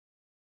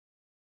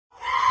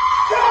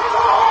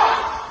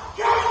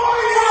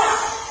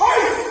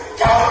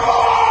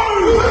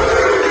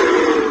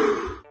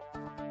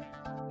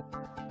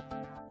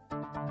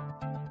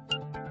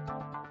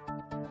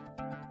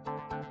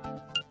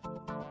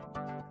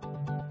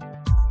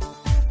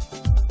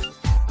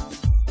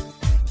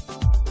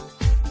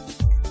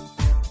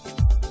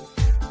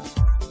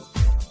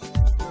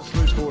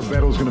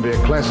battle's going to be a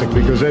classic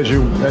because, as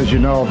you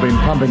know, I've been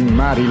pumping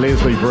Marty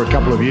Leslie for a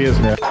couple of years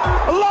now.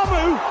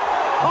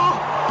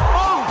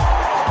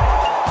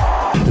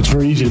 It's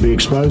very easy to be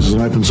exposed as an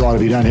open side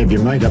if you don't have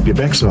your mate up your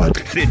backside.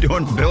 They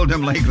don't build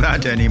them like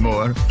that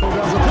anymore. It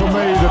does it for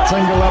me, the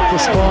tingle up the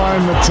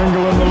spine, the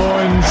tingle in the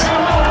loins.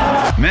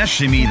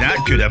 Mercy me,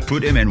 that could have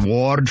put him in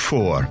Ward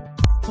 4.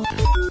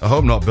 I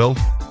hope not, Bill.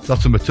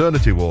 That's a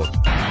maternity ward.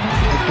 Looked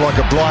like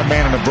a blind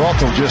man in a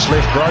brothel just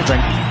left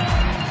groping.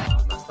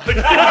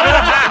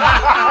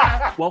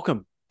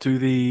 Welcome to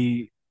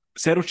the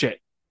Saddle Chat,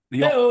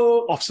 the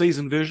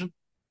off-season version.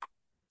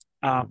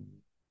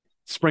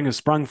 Spring has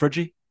sprung,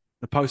 Fridgey.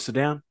 The posts are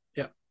down.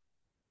 Yeah.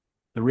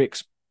 The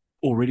rec's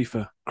all ready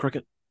for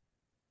cricket.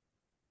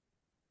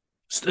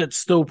 It's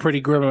still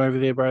pretty grim over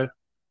there, bro.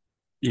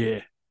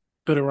 Yeah.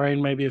 Bit of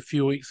rain maybe a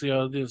few weeks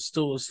ago. There's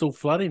still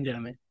flooding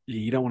down there. Yeah,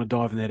 you don't want to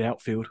dive in that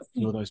outfield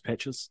in all those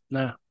patches.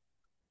 No.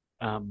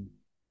 How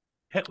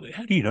do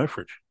you know,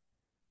 Fridge?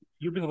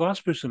 You'd be the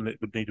last person that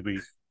would need to be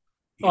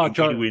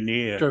anywhere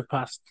near. Drove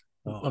past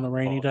on a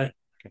rainy day.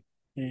 Okay.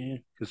 Yeah.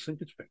 Because think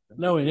it's back then.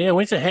 Nowhere near. I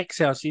went to Hack's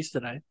house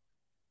yesterday.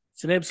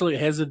 It's an absolute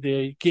hazard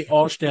there. You get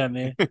Osh down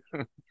there.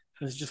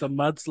 It's just a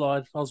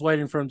mudslide. I was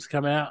waiting for him to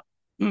come out.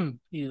 I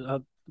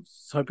was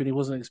hoping he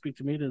wasn't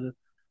expecting me to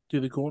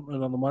do the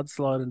gauntlet on the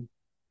mudslide and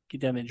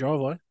get down that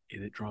driveway. Yeah,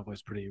 that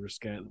driveway's pretty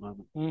risque at the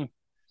moment. We'll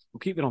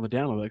keep it on the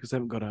down low, though, because they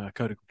haven't got a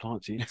code of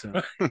compliance yet, so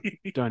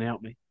don't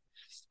out me.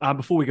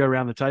 Before we go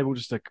around the table,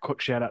 just a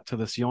quick shout-out to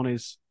the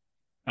Siones,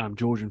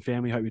 George and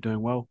family. Hope you're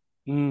doing well.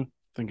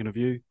 Thinking of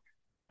you.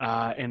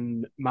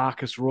 And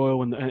Marcus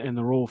Royal and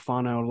the Royal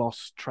whānau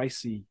lost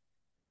Tracy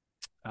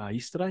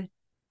yesterday,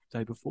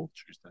 day before?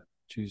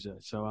 Tuesday.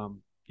 So,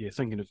 yeah,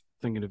 thinking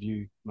of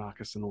you,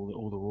 Marcus, and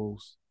all the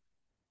rules.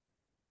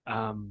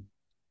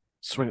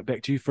 Swing it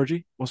back to you,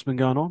 Fridgey. What's been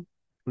going on?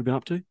 What have you been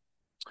up to?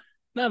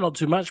 No, not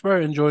too much, bro.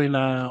 Enjoying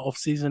off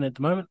season at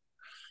the moment.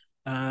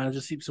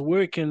 Just heaps of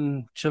work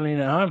and chilling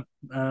at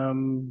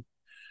home.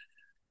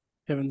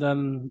 Haven't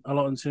done a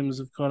lot in terms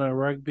of kind of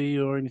rugby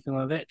or anything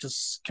like that.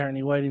 Just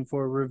currently waiting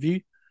for a review,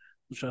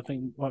 which I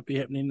think might be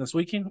happening this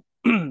weekend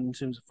in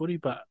terms of footy.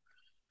 But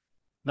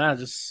no,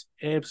 just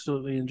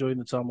absolutely enjoying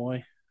the time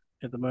away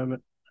at the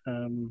moment.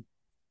 It's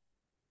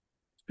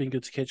been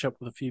good to catch up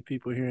with a few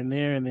people here and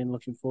there, and then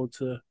looking forward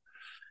to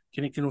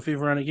connecting with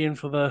everyone again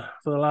for the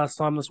last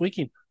time this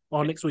weekend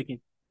or next weekend.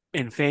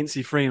 And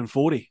fancy 3 and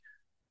 40.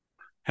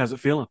 How's it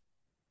feeling?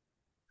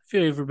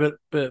 Feel every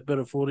bit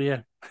of 40,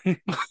 yeah.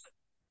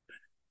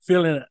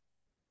 Feeling it.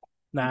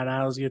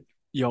 Nah, it was good.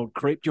 You old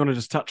creep. Do you want to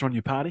just touch on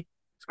your party?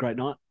 It's a great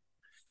night.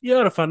 Yeah,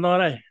 had a fun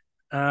night,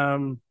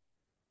 It's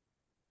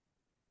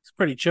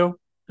pretty chill.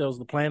 That was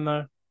the plan,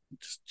 though.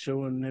 Just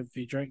chill and have a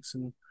few drinks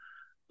and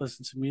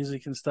listen to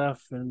music and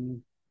stuff,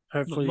 and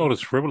hopefully Not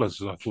as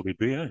frivolous as I thought he'd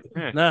be, eh?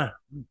 Yeah. Nah,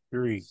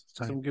 Very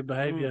some good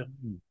behaviour.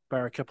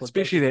 Bar a couple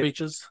Especially of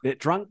speeches. that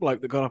drunk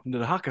bloke that got up and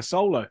did a haka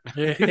solo.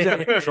 Yeah. He's out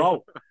of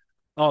control.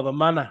 Oh, the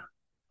mana.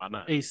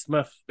 Mana. E.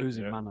 Smith.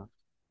 Oozing mana.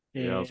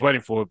 Yeah, I was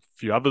waiting for a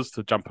few others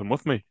to jump in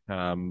with me.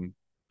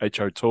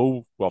 H.O.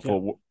 Tool, I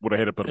thought would have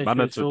had a bit of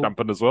mana to jump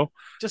in as well.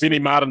 Benny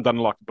Martin done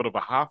like a bit of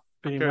a half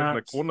in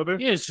the corner there.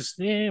 Yeah, it's just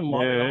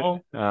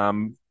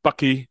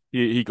Bucky,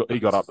 he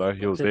got up though.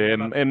 He was there,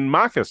 and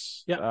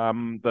Marcus,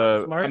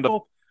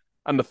 the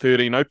under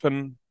 13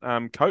 Open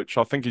coach.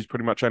 I think he's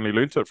pretty much only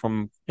learnt it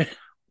from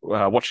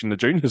watching the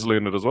juniors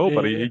learn it as well.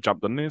 But he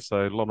jumped in there,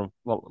 so a lot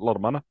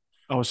of mana.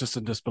 I was just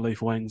in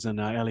disbelief, Wings, and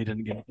Ali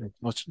didn't get it. I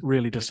was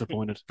really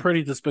disappointed.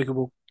 Pretty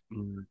despicable.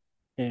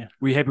 Yeah.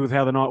 Were you happy with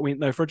how the night went,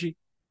 though, Fridgey?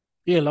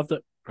 Yeah, loved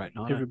it. Great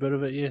night. Every bit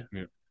of it, yeah.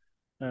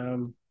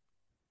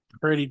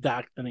 Pretty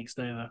dark the next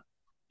day, though.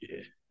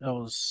 Yeah. I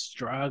was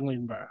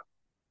struggling, bro.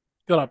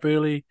 Got up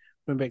early,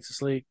 went back to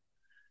sleep,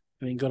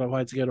 and then got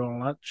away to go to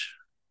lunch.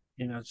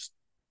 You know, it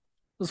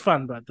was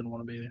fun, but I didn't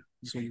want to be there.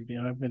 Just wanted to be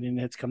home, and then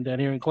had to come down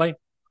here and clean.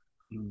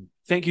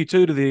 Thank you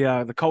too to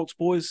the Colts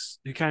boys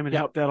who came and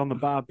helped out on the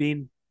bar.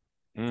 Ben,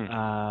 who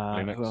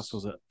else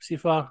was it?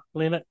 Sifa,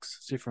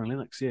 Lennox, and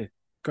Lennox. Yeah,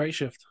 great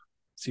shift.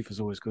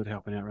 Sifa's always good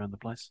helping out around the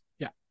place.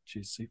 Yeah,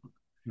 cheers, Sifa.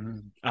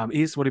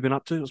 Ez, what have you been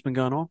up to? What's been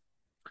going on?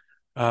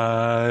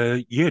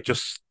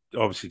 Just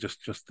obviously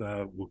just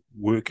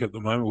work at the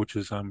moment, which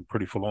is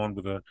pretty full on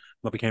with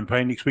another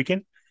campaign next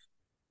weekend.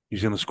 New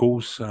Zealand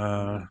schools.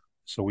 So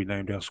we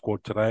named our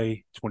squad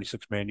today: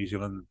 26-man New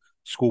Zealand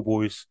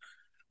schoolboys,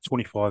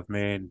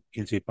 25-man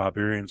NZ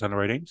Barbarians under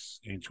 18s,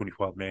 and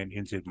 25-man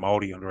NZ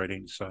Māori under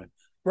 18s. So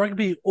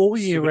rugby all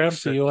year round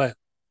for you, eh?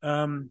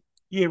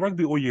 Yeah,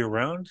 rugby all year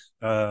round.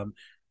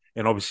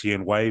 And obviously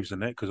in waves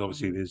and that, because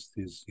obviously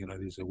there's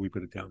a wee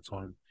bit of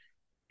downtime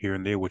here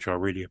and there, which I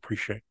really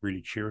appreciate,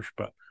 really cherish.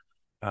 But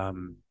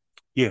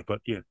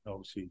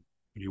obviously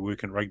when you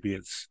work in rugby,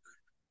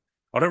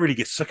 I don't really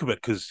get sick of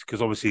it because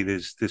obviously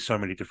there's so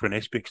many different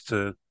aspects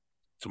to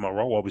my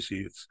role. Obviously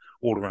it's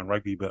all around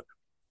rugby, but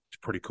it's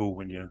pretty cool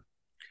when you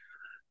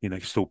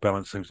still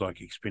balance things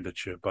like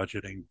expenditure,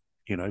 budgeting,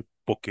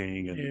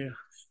 booking and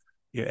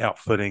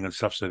outfitting and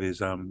stuff. So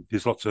there's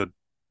lots of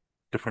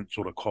different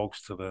sort of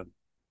cogs to the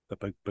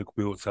big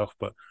wheel itself.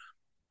 But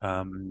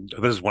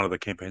this is one of the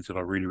campaigns that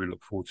I really, really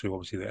look forward to.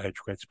 Obviously, the age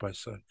grade space.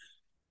 So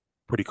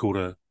pretty cool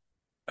to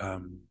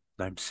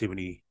name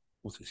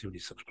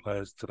 76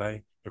 players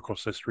today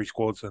across those 3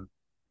 squads. And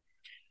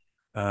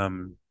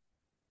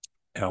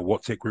our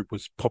WhatsApp group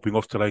was popping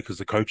off today because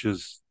the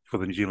coaches for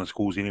the New Zealand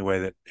schools anyway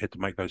that had to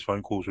make those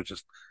phone calls were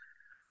just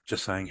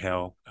saying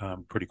how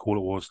pretty cool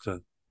it was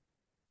to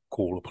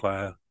call a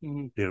player,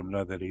 let him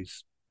know that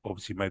he's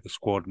obviously made the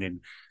squad, and then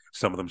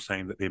some of them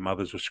saying that their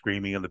mothers were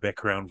screaming in the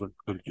background with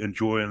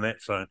enjoying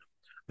that. So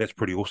that's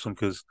pretty awesome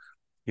because,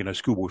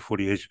 schoolboy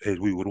footy, as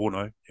we would all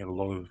know, and a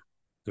lot of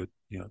the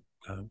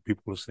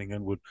people listening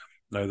in would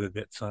know that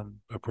that's a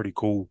pretty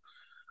cool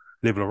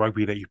level of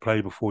rugby that you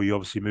play before you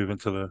obviously move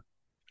into the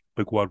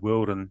big wide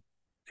world and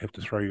have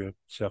to throw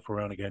yourself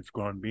around against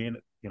grown men.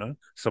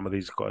 Some of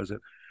these guys that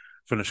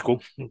finish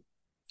school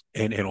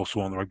and also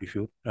on the rugby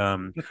field.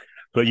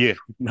 But yeah,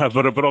 no,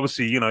 but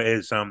obviously,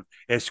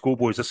 as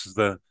schoolboys, this is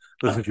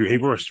your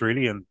Everest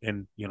really, and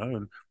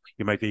you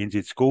make the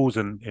NZ schools,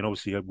 and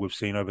obviously we've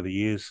seen over the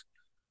years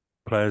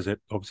players that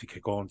obviously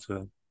kick on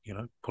to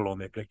pull on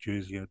that black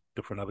jersey,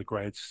 different other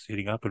grades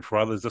heading up, and for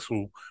others this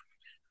will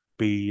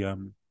be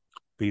the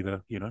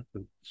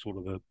the sort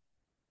of the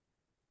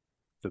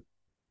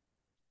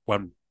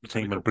one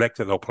team in black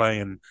that they'll play,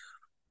 and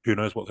who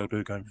knows what they'll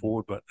do going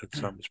forward. But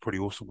it's pretty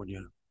awesome when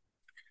you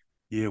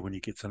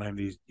get to name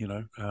these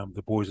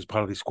the boys as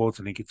part of these squads,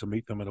 and then get to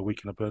meet them in a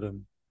week and a bit,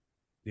 and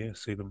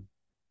see them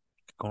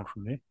gone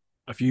from there.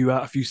 A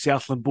few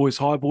Southland boys,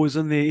 high boys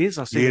in there is.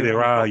 I see. Yeah,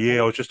 there are.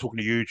 Yeah, I was just talking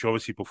to Huge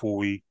obviously before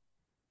we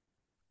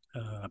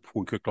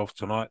kicked off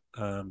tonight.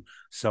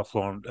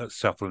 Southland,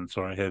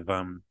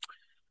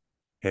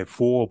 have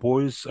 4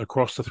 boys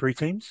across the 3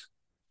 teams,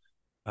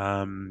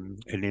 and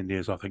then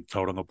there's I think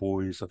Tauranga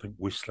boys, I think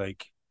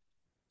Westlake,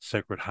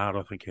 Sacred Heart,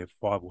 I think have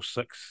 5 or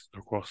 6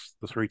 across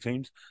the 3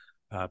 teams,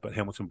 but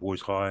Hamilton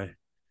Boys High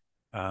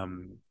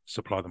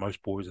supply the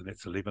most boys, and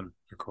that's 11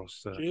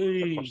 across the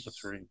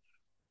 3.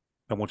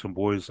 Hamilton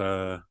Boys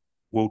are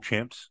world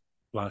champs.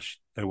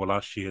 They were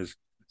last year's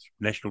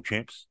national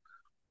champs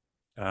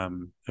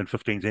in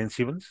 15s and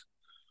 7s,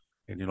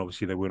 and then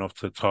obviously they went off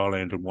to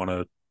Thailand and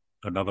won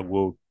another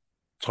world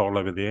title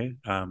over there,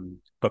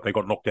 but they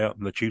got knocked out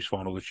in the Chiefs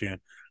final this year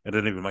and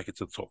didn't even make it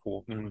to the top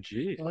 4. Oh,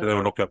 geez. So they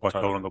were knocked out by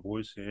Tauranga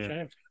Boys.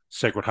 Yeah.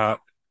 Sacred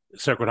Heart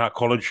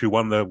College, who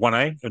won the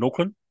 1A in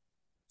Auckland,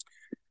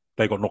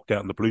 they got knocked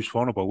out in the Blues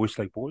final by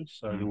Westlake Boys.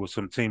 So there were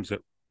some teams that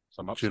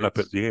turned up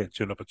at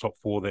top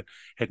 4 that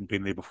hadn't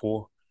been there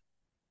before.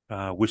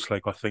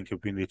 Westlake, I think,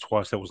 have been there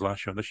twice. That was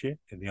last year and this year,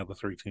 and the other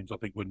 3 teams I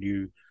think were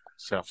new.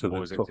 Southland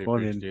Boys, top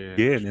 1, and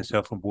then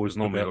Southland Boys.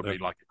 Normally it'll be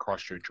like a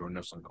Christchurch or a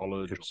Nelson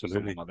College or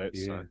something like that.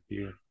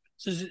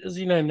 So is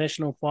he no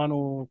national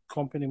final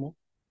comp anymore?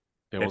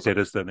 That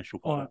is the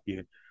national final.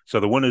 Yeah.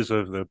 So the winners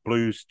of the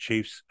Blues,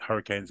 Chiefs,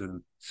 Hurricanes,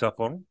 and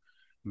Southland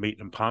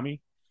meet in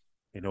Palmy,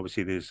 and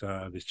obviously there's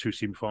 2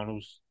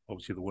 semi-finals.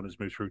 Obviously the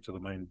winners move through to the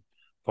main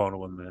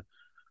final, and the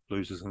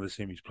losers in the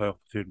semis play off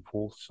the 3rd and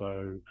 4th.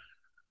 So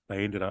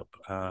they ended up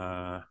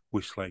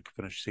Westlake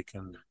finished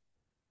 2nd,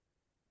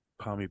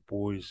 Palmy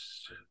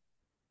Boys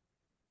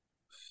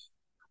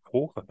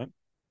 4th, I think.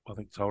 I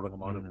think Tauranga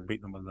might have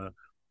beaten them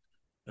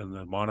in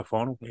the minor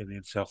final, and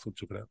then Southland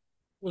took it out.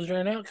 Was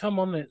there an outcome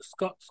on that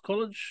Scots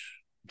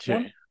College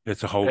one?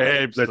 That's a whole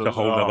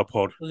other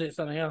pod. Was that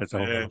something else? That's a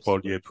whole other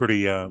pod. Yeah,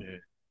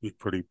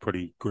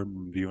 pretty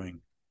grim viewing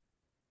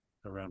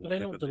around. But they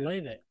don't delay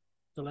that.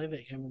 Delay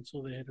that came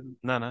until they had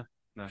No.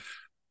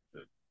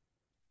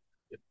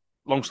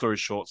 Long story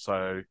short,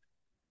 so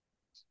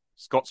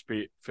Scots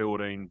beat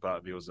Fielding,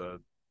 but there was a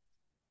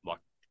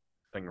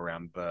thing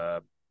around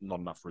the not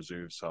enough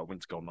reserves, so I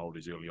went to Golden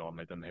Oldies early on.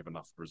 They didn't have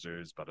enough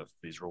reserves, but if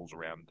there's rules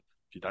around,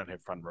 if you don't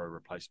have front row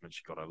replacements,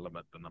 you've got to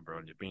limit the number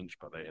on your bench,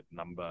 but they had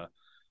number,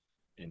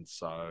 and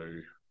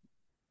so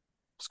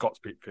Scots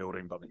beat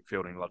Fielding, but then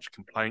Fielding lodged a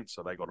complaint,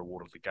 so they got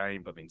awarded the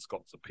game, but then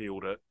Scots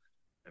appealed it,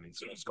 and then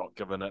Scots got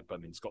given it,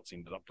 but then Scots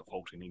ended up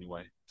defaulting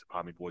anyway to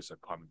Palmy Boys, so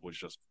Palmy Boys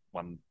just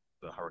won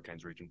the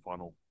Hurricanes region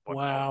final.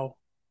 Wow.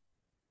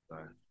 So,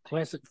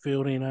 classic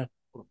Fielding,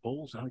 what a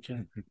balls, don't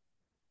you?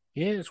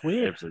 Yeah, it's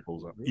weird. Absolute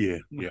balls up. Yeah,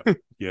 not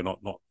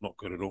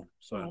good at all.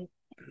 So,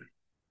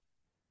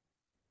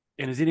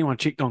 and has anyone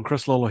checked on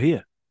Chris Lawler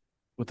here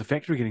with the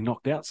factory getting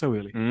knocked out so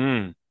early?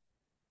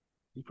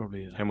 He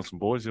probably Hamilton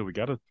Boys, here we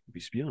got it.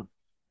 Be spewing.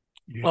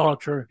 Yeah. Oh,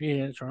 true.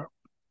 Yeah, that's right.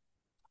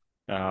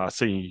 I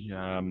see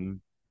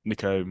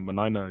Nico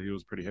Manina, he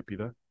was pretty happy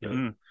though.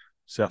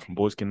 Southland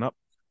Boys getting up.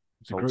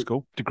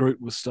 The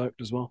group was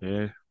stoked as well.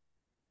 Yeah.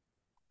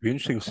 Be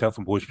interesting if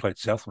Southland Boys played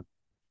Southland.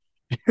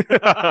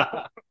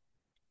 Shout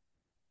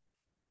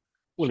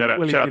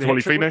out to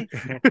Ollie Fine.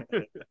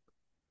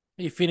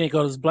 Fine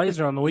got his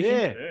blazer on the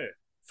weekend. Yeah.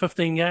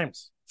 15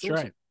 games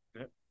straight.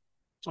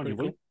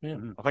 Awesome. Yeah.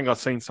 I think I've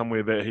seen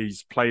somewhere that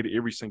he's played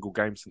every single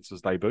game since his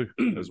debut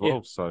as well.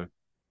 Yeah. So,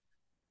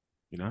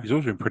 he's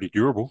always been pretty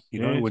durable.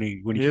 You know, when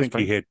you think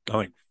he had,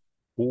 I think,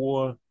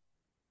 4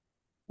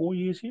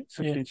 years here,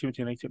 16,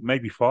 17, 18,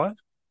 maybe 5.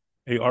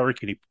 I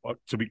reckon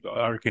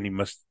he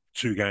missed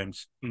 2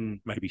 games,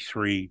 maybe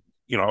 3.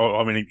 You know,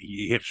 I mean,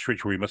 he had a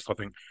stretch where he missed, I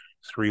think,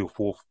 3 or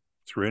 4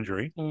 through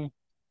injury.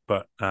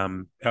 But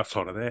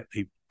outside of that,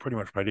 he pretty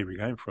much played every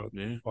game for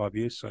 5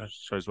 years. So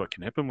shows what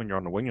can happen when you're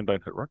on the wing and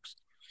don't hit rucks.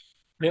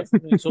 Yeah,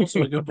 that's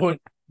also a good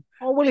point.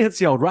 Oh, well, he hits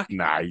the old ruck.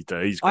 Nah, he do.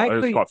 He's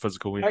quite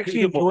physical. I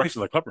actually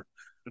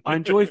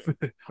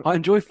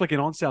enjoy flicking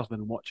on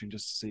Southman and watching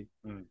just to see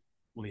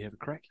will he have a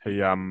crack.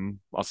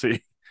 I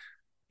see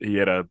he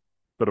had a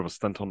bit of a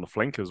stint on the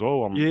flank as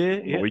well on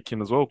the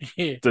weekend as well.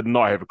 Yeah. Did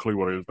not have a clue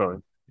what he was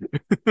doing.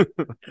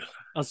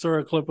 I saw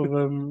a clip of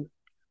him.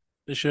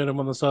 They showed him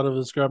on the side of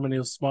his scrum and he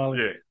was smiling.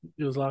 Yeah,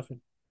 he was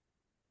laughing.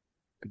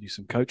 Could use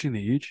some coaching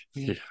there, Huge.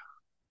 Yeah.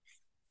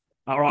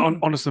 All right,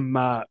 on to some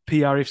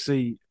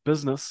PRFC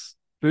business.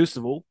 First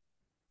of all,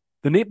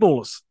 the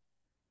netballers.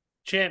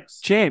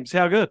 Champs,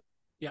 how good?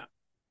 Yeah.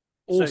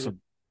 Awesome. So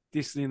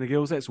Destiny and the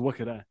girls, that's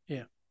wicked, eh?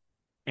 Yeah.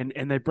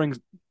 And they bring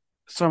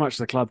so much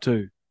to the club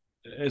too,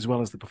 as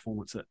well as the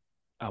performance at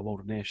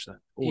Walter Nash. So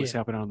always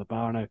helping out on the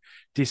bar. I know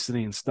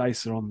Destiny and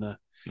Stace are on the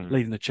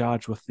leading the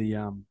charge with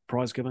the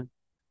prize giving.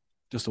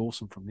 Just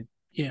awesome from them.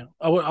 Yeah.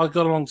 I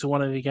got along to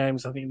one of the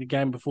games, I think the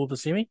game before the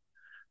semi.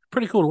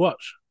 Pretty cool to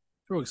watch.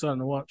 Real exciting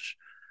to watch.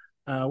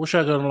 Wish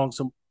I got along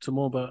to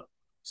more, but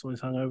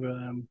someone's hung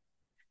over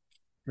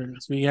during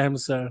this few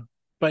games. So,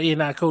 but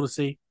yeah, cool to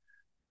see.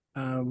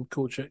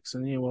 Cool chicks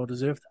and well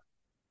deserved.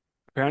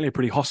 Apparently, a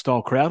pretty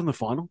hostile crowd in the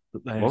final.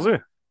 Was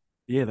there?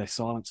 Yeah, they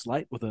silenced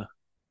late with a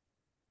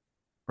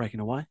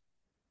breaking away.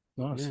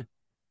 Nice. Yeah,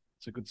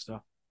 it's a good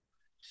stuff.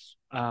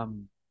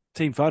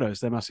 Team photos.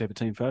 They must have a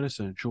team photo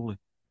soon, surely.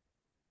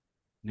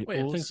 Wait,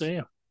 I think so.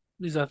 Yeah.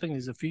 I think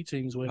there's a few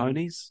teams where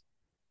ponies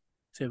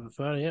to have a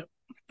photo. Yep,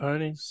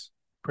 ponies,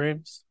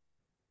 Prems.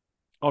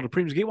 Oh, did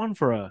Prems get one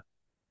for a?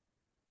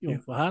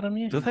 For Hardham,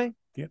 yeah. Did they?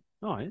 Yeah.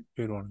 Oh, yeah.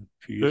 Good one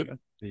a few years ago.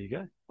 There you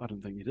go. I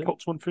didn't think you did.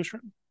 Colts won first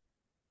round?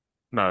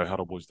 No,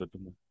 Huddle Boys did,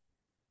 didn't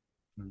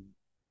they?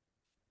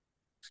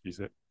 Excuse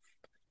that.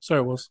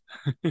 Sorry, was.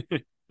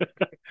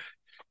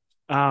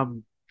 A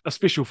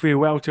special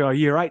farewell to our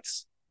year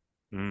 8s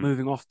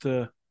moving off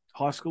to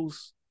high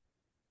schools.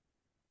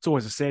 It's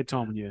always a sad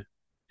time when you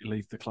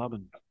leave the club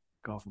and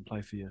go off and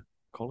play for your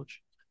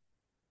college.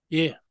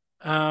 Yeah.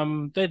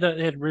 They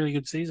had really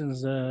good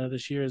seasons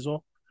this year as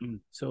well.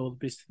 So all the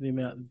best to them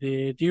out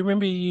there. Do you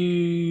remember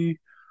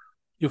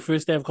your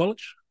first day of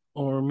college,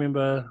 or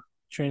remember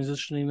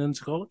transitioning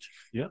into college?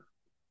 Yeah.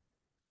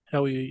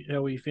 How were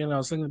you feeling? I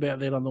was thinking about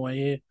that on the way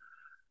here.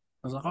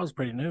 I was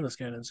pretty nervous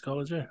going into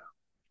college.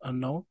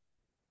 Unknown.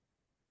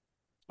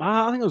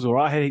 I think it was all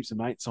right. I had heaps of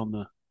mates on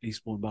the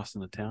Eastbourne bus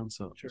in the town,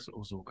 so it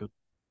was all good.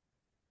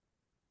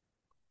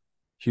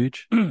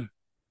 Huge.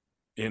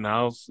 Yeah, no,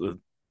 I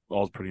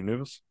was pretty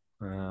nervous.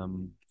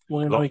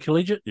 Wanganui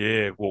Collegiate?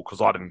 Yeah, well,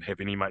 because I didn't have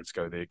any mates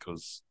go there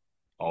because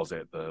I was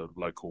at the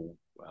local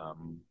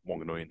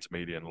Wanganui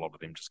Intermediate, and a lot of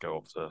them just go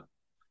off to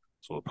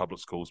sort of public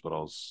schools, but I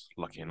was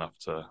lucky enough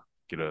to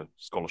get a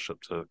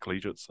scholarship to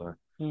collegiate. So,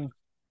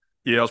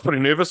 yeah, I was pretty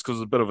nervous because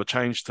it was a bit of a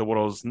change to what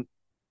I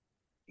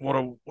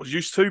was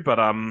used to, but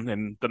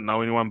and didn't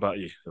know anyone, but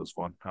yeah, it was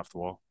fine after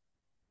a while.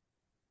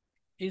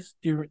 Do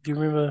you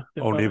remember?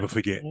 I'll never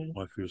forget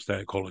my first day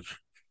at college.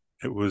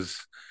 It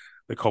was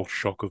the culture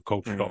shock of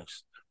culture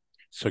shocks.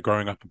 So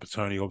growing up in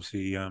Petone,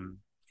 obviously, I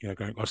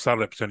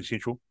started at Petone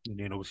Central, and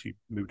then obviously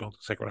moved on to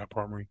Sacred Heart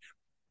Primary,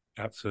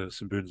 out to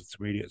St Bernard's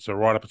Intermediate. So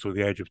right up until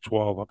the age of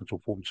 12, up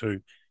until Form 2,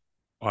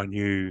 I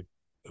knew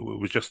it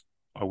was just,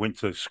 I went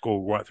to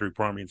school right through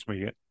primary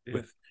intermediate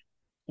with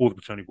all the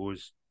Petone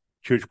boys,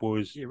 church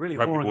boys, really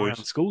rugby boys.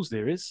 Around schools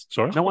there is.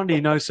 Sorry? No wonder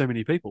you know so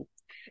many people.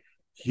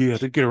 Yeah, I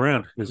did get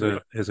around as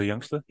a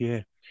youngster,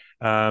 yeah.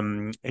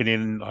 And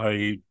then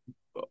I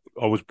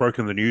was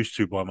broken the news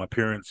to by my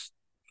parents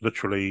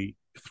literally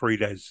 3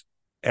 days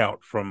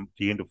out from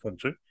the end of Form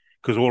 2,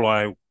 because all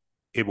I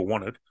ever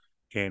wanted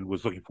and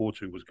was looking forward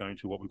to was going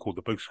to what we call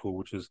the big school,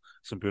 which is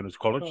St Bernard's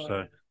College.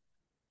 So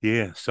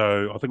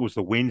I think it was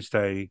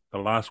the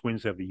last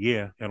Wednesday of the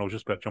year, and I was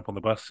just about to jump on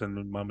the bus,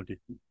 and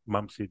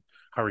Mum said,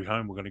 hurry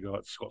home, we're going to go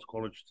out to Scots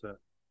College to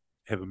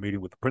have a meeting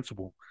with the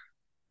principal.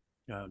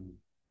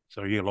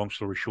 So yeah, long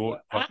story short,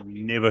 I've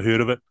never heard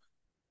of it,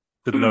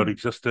 didn't know it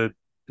existed,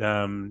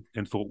 and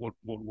thought,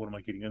 what am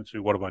I getting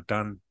into? What have I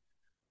done?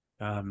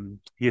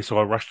 So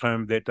I rushed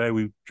home that day.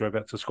 We drove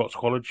out to Scots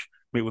College,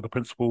 met with the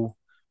principal,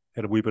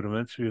 had a wee bit of an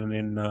interview, and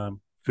then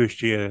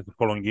first year, the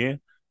following year,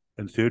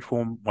 in third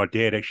form, my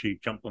dad actually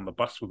jumped on the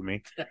bus with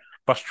me,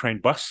 train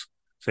bus.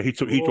 So he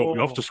dropped me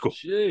off to school.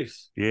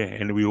 Jeez. Yeah,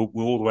 and we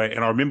all the way.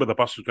 And I remember the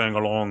bus was going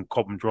along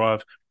Cobham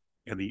Drive,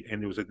 and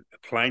there was a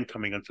plane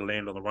coming into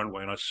land on the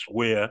runway, and I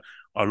swear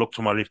I looked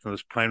to my left and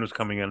this plane was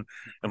coming in,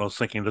 and I was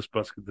thinking this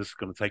is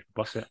going to take the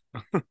bus out.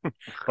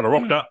 But I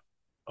rocked up.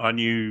 I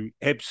knew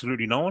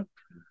absolutely no one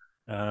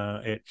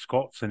at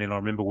Scots, and then I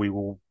remember we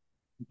all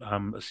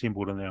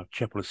assembled in our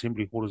chapel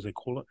assembly hall, as they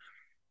call it,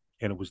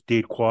 and it was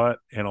dead quiet,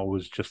 and I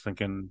was just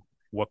thinking,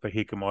 what the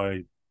heck am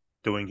I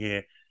doing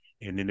here?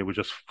 And then there were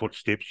just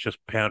footsteps just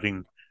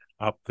pounding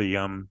up the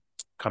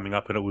coming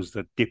up, and it was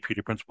the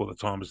deputy principal at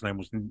the time. His name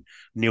was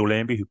Neil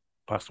Lambie, who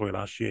passed away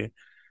last year.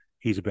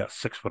 He's about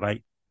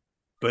 6'8",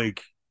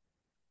 big,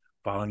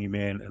 Balangi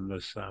man in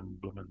this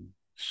blooming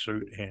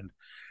suit, and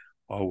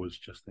I was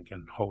just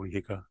thinking, holy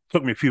heck!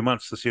 Took me a few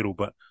months to settle,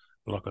 but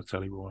like I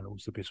tell everyone, it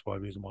was the best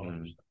 5 years of my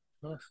life.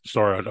 Nice.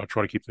 Sorry, I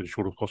try to keep it as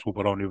short as possible,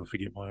 but I'll never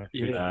forget my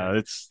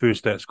it's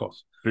first day at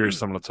Scots. very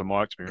similar to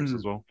my experience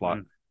as well.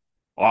 Like,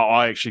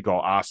 I actually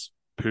got asked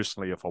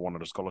personally if I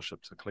wanted a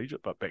scholarship to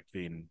collegiate, but back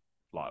then,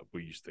 like,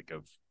 we used to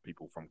give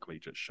people from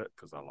collegiate shit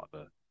because they're like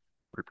the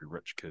preppy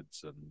rich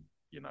kids, and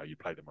you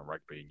play them in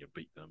rugby and you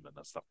beat them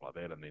and stuff like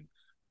that. And then,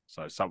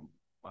 so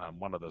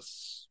one of the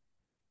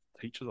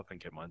teachers, I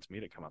think, at my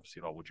intermediate came up and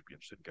said, "Oh, would you be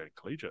interested in going to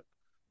collegiate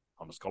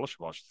on a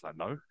scholarship?" I should say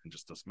no, and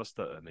just dismissed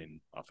it. And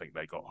then I think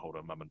they got hold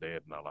of mum and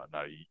dad, and they're like,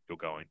 "No, you're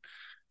going."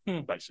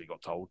 Basically,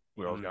 got told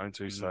where I was going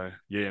to. So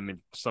yeah, and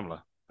then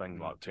similar thing,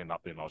 like turned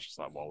up there, and I was just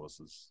like, "Well, this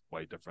is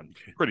way different."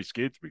 Pretty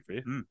scared, to be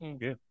fair.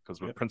 Yeah, because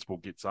when the principal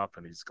gets up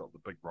and he's got the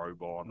big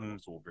robe on, and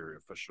it's all very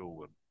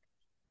official,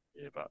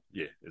 and but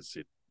as I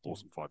said,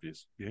 awesome 5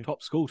 years. Yeah,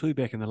 Top school too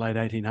back in the late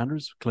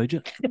 1800s,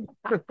 collegiate.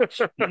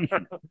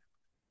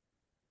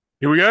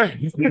 Here we go.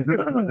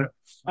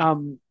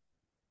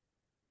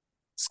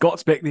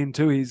 Scott's back then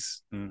too.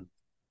 He's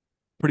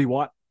pretty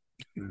white.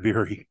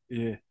 Very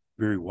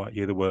white.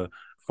 Yeah, there were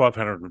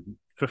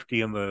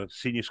 550 in the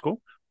senior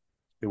school.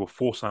 There were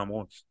 4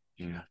 Samoans.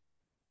 Yeah,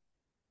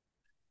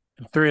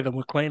 and 3 of them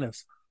were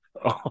cleaners.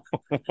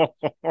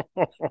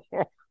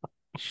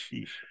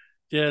 Sheesh.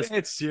 Yes,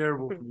 it's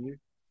terrible for you.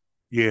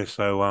 Yeah.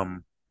 So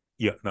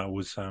it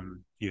was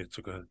it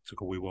took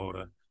a wee while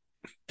to.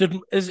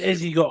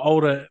 As you got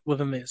older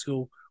within that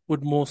school,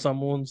 would more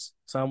Samoans?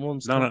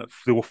 No,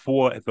 there were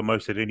 4 at the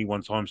most at any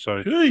one time.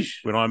 So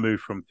Sheesh. when I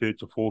moved from 3rd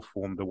to 4th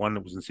form, the one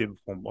that was in 7th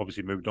form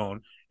obviously moved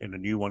on, and the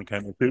new one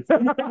came in 3rd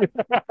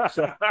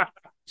form.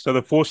 So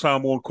the 4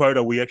 Samoan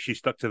quota, we actually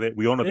stuck to that.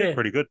 We honoured that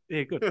pretty good.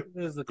 Yeah, good.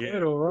 There's the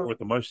quota, right? With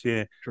the most,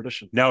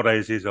 Tradition.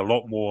 Nowadays, there's a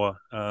lot more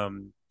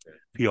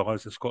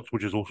PIs at Scots,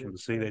 which is awesome to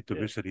see. That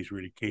diversity is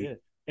really key. Yeah.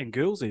 And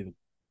girls even.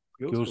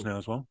 Girls now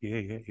as well.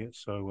 Yeah.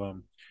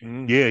 So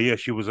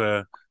she was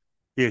a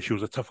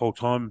tough old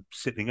time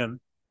settling in,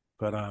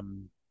 but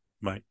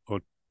mate,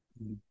 I'd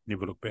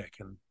never look back,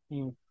 and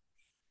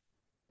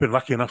been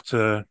lucky enough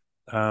to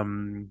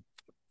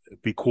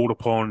be called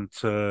upon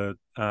to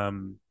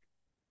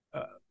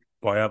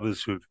by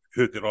others who've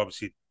heard that I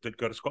obviously did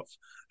go to Scots,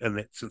 and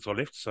that since I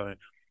left, so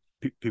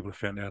people have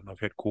found out, and I've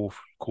had calls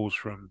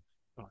from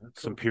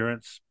some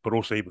parents, but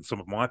also even some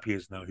of my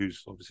peers now,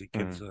 who's obviously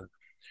kids are,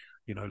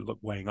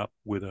 weighing up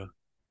whether,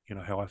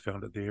 how I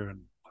found it there,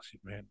 and I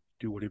said, man,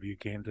 do whatever you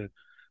can to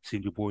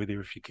send your boy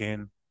there if you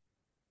can,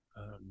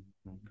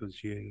 because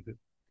it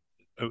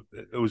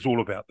was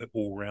all about the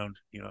all round,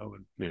 and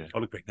I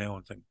look back now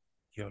and think,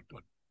 I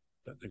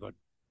don't think I'd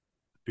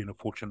been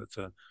fortunate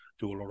to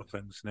do a lot of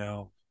things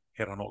now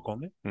had I not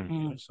gone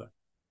there. So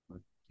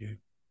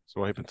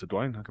what happened to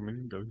Dwayne? How come he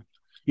didn't go?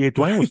 Yeah,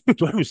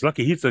 Dwayne was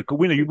lucky. He's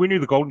when you're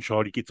the golden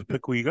child, you get to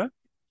pick where you go,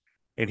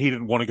 and he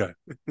didn't want to go.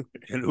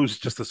 And it was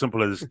just as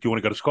simple as, do you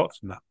want to go to Scots?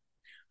 No.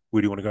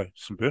 Where do you want to go?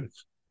 St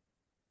Bernard's.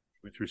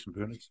 Went through St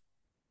Bernard's.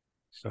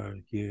 So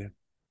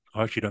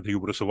I actually don't think he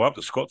would have survived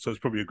at Scots, so it's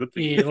probably a good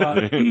thing. Yeah,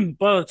 like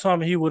by the time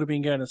he would have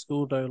been going to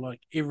school, though,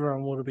 like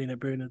everyone would have been at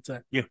Bernard's.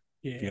 Yeah.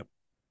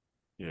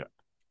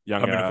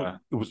 Young, I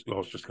was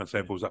just going to say,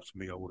 if it was up to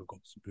me, I would have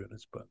gone to St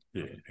Bernard's, but I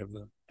didn't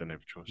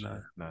have a choice.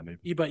 No, neither.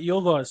 Yeah, but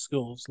your guys'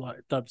 schools, like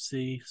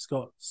WC,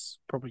 Scots,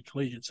 probably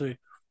collegiate too,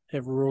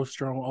 have real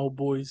strong old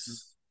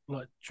boys,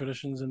 like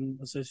traditions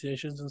and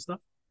associations and stuff.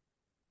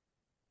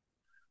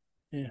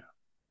 Yeah.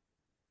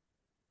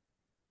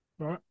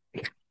 Right.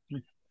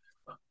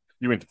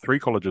 You went to 3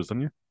 colleges,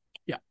 didn't you?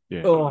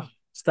 Yeah. Oh,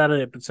 started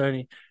at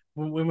Petone.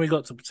 When we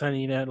got to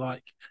Petone,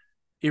 like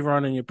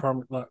everyone in your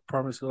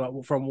primary school,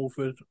 like from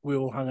Wolford, we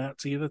all hung out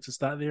together to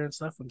start there and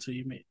stuff until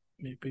you met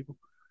people.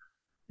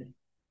 Yeah.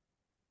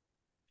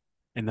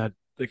 And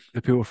the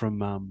people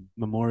from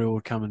Memorial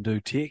would come and do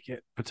tech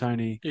at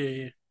Petone.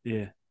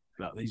 Yeah.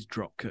 Like these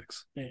drop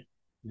kicks. Yeah.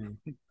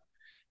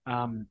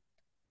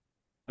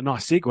 A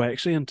nice segue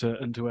actually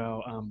into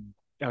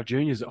our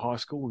juniors at high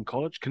school and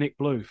college. Connect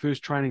Blue,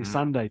 first training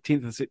Sunday,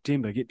 10th of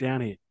September. Get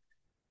down here.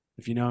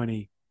 If you know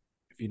any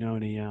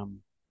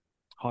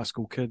high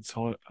school kids,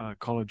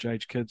 college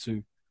age kids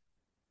who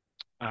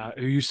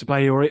used to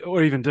play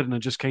or even didn't, are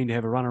just keen to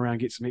have a run around,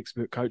 get some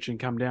expert coaching,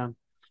 come down.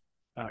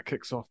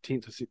 Kicks off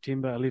 10th of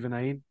September, 11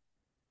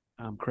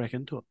 a.m. Crack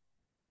into it.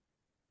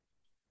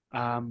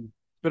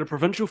 Bit of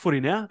provincial footy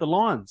now. The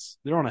Lions,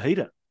 they're on a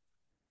heater,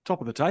 top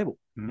of the table.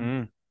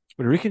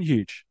 What do you reckon,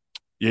 Huge?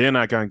 Yeah,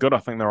 no, going good. I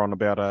think they're on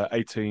about a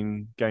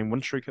 18-game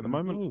win streak at the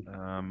moment.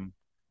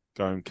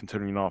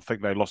 Continuing on. I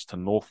think they lost to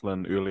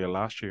Northland earlier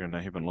last year, and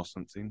they haven't lost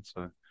since then.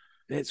 So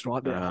that's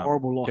right. That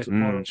horrible loss at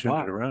Morris turned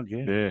Park. it around.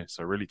 Yeah,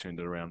 so really turned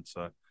it around.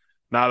 So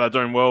no, they're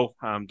doing well.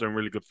 Doing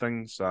really good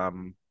things.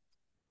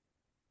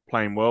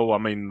 Playing well. I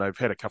mean, they've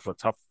had a couple of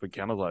tough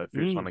encounters. Like the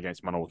first one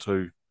against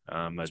Manawatu.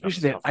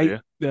 Especially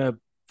that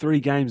 3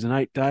 games in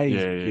 8 days.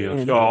 Yeah.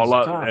 Man,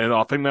 And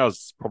I think that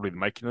was probably the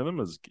making of them,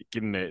 is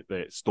getting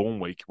that Storm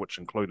week, which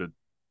included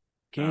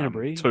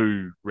Canterbury,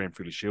 2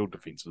 Ranfurly Shield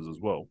defences as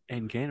well.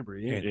 And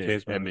Canterbury, yeah. And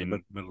Tasman, and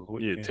then middle of the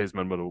week.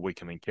 Tasman middle of the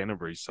week, and then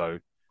Canterbury. So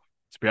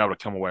to be able to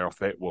come away off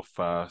that with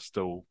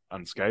still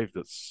unscathed,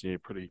 it's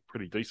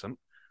pretty decent.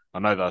 I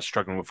know they're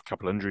struggling with a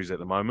couple of injuries at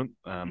the moment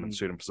in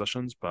certain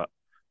positions, but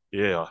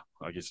yeah,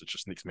 I guess it's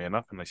just next man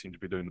up, and they seem to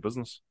be doing the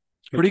business.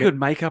 Pretty good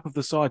makeup of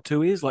the side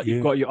too.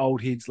 You've got your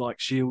old heads like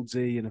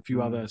Shieldsy and a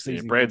few other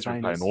season. Yeah, Brad's been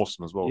playing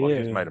awesome as well. Yeah.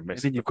 Like, he's made a mess.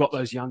 And then you've got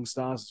those young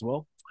stars as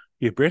well.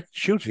 Yeah, Brad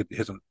Shields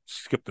hasn't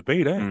skipped a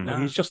beat, eh? No.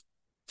 He's just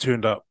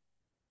turned up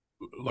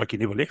like he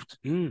never left.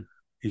 Mm.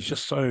 He's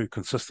just so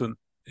consistent,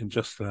 and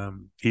just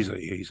he's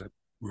a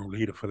real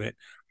leader for that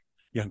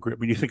young group.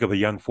 When you think of the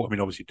young four, I mean,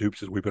 obviously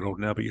Dupes is a wee bit old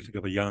now, but you think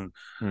of the young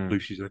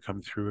Lucy's that are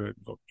coming through it.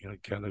 You know,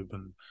 Caleb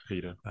and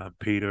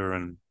Peter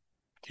and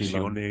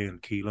on there,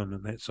 and Keelan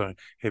and that. So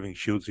having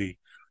Shieldsy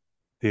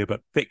there,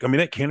 but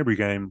that Canterbury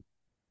game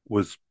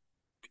was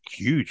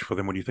huge for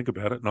them when you think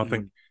about it, and I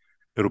think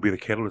it'll be the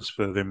catalyst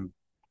for them.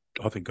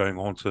 I think going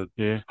on to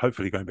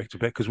hopefully going back to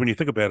back, because when you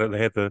think about it, they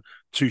had the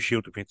 2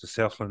 Shield defences,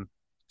 Southland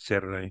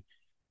Tasman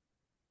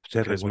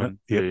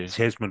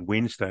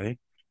Wednesday,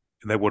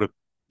 and they would have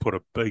put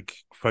a big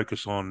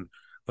focus on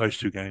those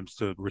 2 games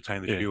to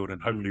retain the Shield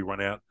and hopefully run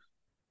out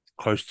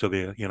close to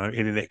their, and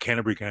then that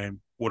Canterbury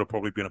game would have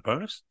probably been a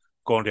bonus.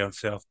 Gone down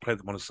south, played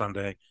them on a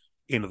Sunday,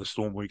 end of the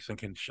Storm week,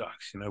 thinking,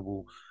 shucks,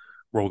 we'll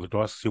roll the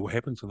dice, see what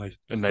happens.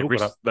 And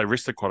they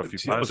rested quite a few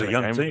players. It was a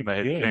young team.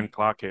 They had Cam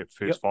Clark at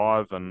first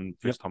 5, and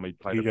first time he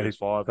played at first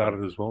 5.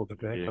 Started as well at the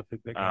back. I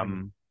think that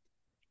game.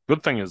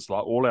 Good thing is,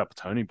 like, all our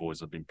Petone boys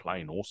have been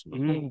playing awesome as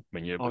well.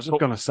 I was just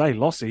going to say,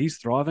 Lossie's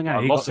thriving.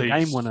 He got the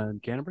game winner in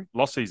Canterbury.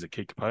 Lossie's a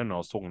key component. I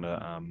was talking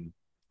to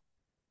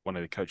one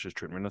of the coaches,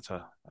 Trent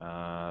Renata,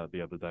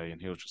 the other day,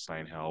 and he was just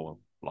saying how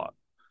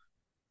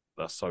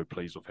they're so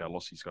pleased with how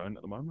Lossie's going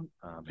at the moment.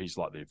 He's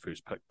like their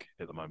first pick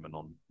at the moment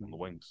on the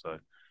wing, so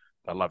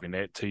they're loving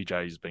that.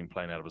 TJ's been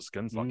playing out of his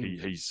skins. Like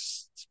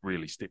he's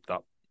really stepped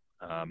up.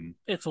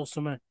 It's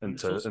awesome, man.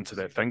 Into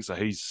that thing. So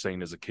he's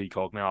seen as a key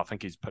cog now. I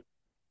think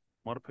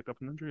might have picked up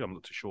an injury. I'm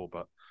not too sure,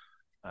 but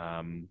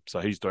so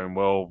he's doing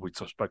well. We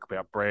spoke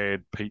about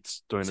Brad.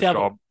 Pete's doing his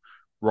job.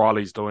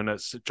 Riley's doing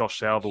it. Josh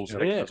Southall's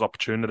his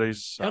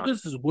opportunities. How good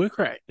is his work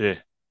rate? Yeah.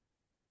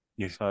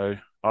 So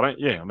I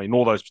mean,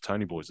 all those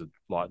Petone boys are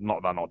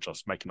they're not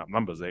just making up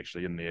numbers, they're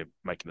actually in there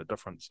making a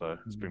difference. So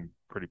it's been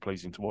pretty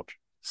pleasing to watch.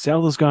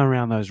 Southall's going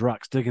around those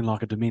rucks digging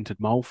like a demented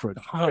mole, Fred.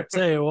 I'll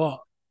tell you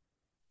what.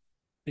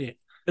 Yeah.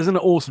 Isn't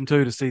it awesome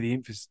too to see the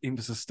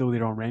emphasis still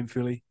there on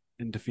Ranfurly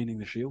in defending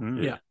the Shield?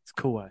 Yeah. It's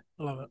cool, eh?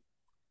 I love it.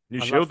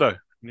 New Shield. Did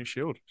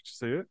you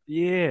see it?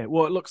 Yeah.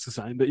 Well, it looks the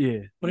same, but yeah.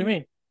 What do you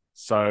mean?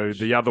 So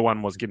the other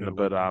one was getting a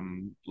bit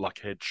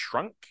had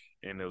shrunk,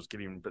 and it was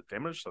getting a bit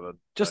damaged. So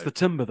the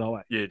timber though,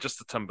 eh? Yeah, just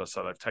the timber.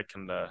 So they've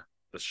taken the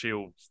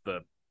shields, the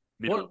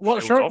metal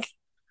what shields shrunk? off.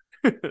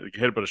 It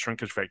had a bit of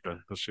shrinkage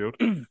factor, the shield.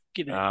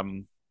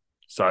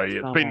 So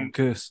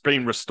it's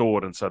been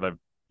restored, and so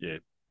they've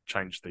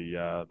changed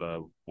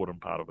the wooden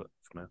part of it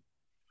for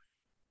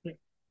now.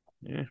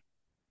 Yeah.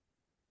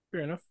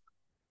 Fair enough.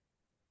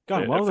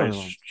 Going well then.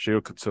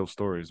 Shield could tell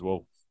stories as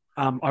well.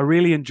 I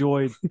really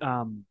enjoyed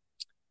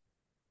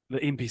the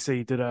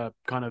NPC did a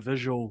kind of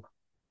visual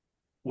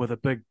with a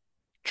big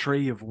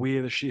tree of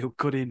where the Shield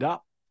could end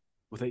up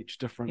with each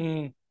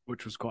different,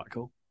 which was quite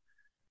cool.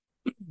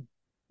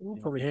 We'll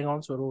probably hang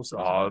on to it also.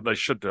 Oh, they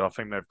should do. I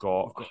think they've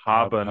got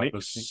Harbour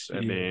next,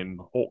 and then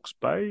Hawke's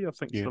Bay, I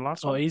think is the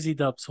last one. Oh, easy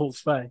dubs,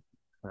 Hawke's Bay.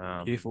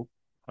 Careful.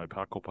 Hope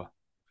Hakopa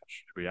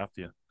should be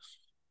after you.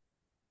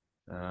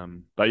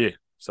 But yeah,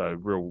 so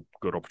real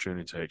good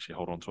opportunity to actually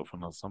hold on to it for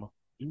another summer.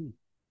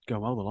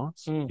 Going well, the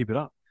Lions. Keep it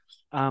up.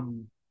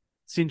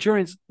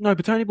 Centurions, no,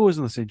 Petone boys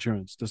in the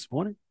Centurions.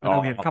 Disappointing. I know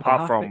we had a couple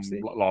apart from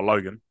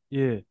Logan.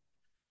 Yeah.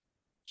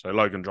 So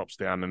Logan drops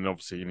down, and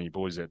obviously any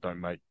boys that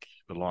don't make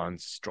the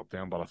Lions drop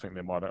down, but I think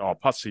they might.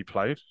 Pussy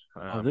played.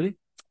 Did he?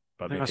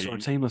 But I think I saw a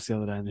team list the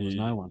other day, and there was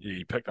no one.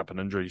 He picked up an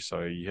injury,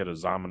 so he had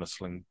his arm in a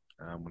sling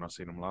when I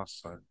seen him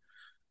last. So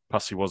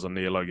Pussy was in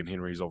there. Logan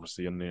Henry's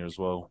obviously in there as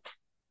well.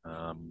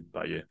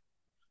 But yeah,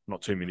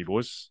 not too many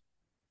boys.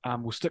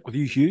 We'll stick with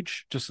you,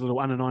 Huge. Just a little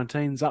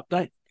under-19s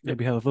update.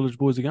 Maybe how the Village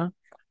boys are going.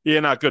 Yeah,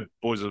 no, good.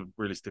 Boys are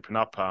really stepping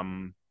up.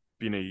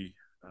 Benny,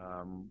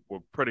 we're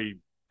pretty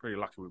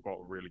lucky. We've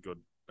got really good.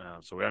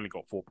 So we only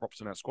got 4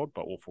 props in our squad,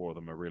 but all 4 of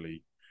them are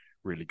really,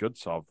 really good.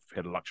 So I've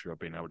had a luxury of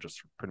being able to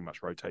just pretty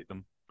much rotate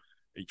them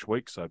each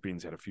week. So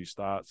Ben's had a few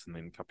starts, and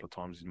then a couple of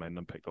times he's made an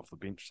impact off the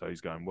bench, so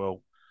he's going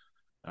well.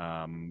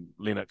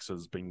 Lennox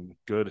has been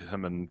good.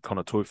 Him and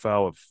Connor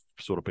Tuifau have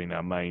sort of been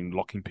our main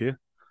locking pair.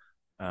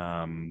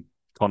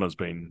 Connor's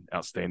been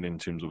outstanding in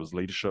terms of his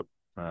leadership.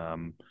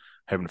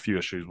 Having a few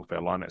issues with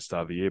our line at the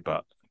start of the year,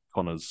 but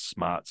Connor's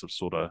smarts have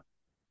sort of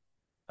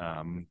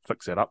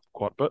fixed that up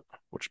quite a bit,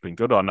 which has been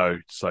good. I know,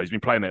 so he's been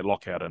playing that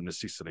lockout of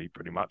necessity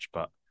pretty much,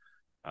 but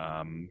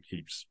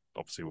he's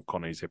obviously with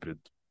Connor, he's happy to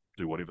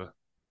do whatever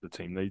the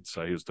team needs.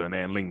 So he was doing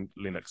that. And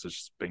Lennox has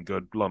just been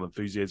good. A lot of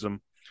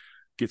enthusiasm.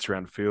 Gets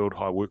around the field.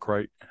 High work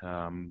rate.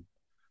 Been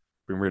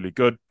really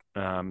good.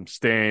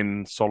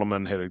 Stan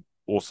Solomon had an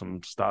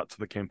awesome start to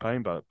the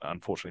campaign, but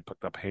unfortunately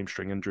picked up a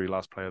hamstring injury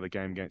last play of the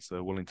game against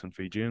the Wellington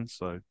Fijians.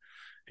 So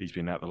he's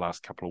been out the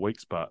last couple of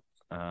weeks, but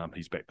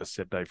he's back this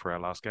Saturday for our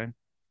last game.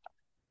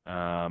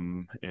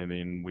 And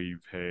then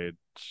we've had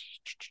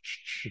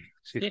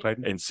Seth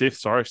Clayton. And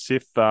Seth,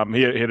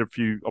 he had a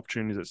few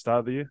opportunities at the start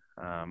of the year.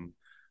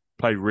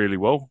 Played really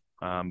well.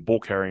 Ball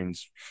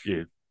carrying's,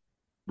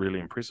 really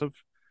impressive.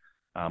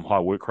 High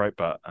work rate,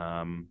 but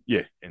and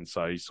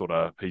so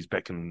he's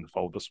back in the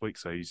fold this week,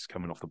 so he's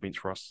coming off the bench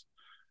for us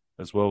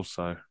as well.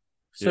 So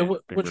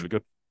really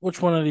good.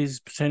 Which one of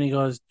these Patani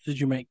guys did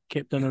you make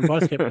captain and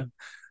vice captain?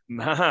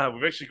 Nah,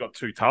 we've actually got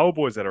two Tawa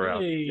boys that are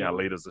our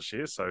leaders this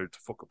year. So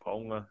Tafuka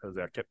Paonga is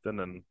our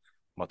captain, and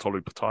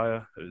Matolu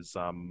Pataya is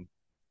our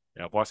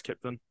vice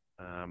captain.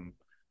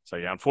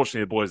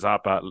 Unfortunately the boys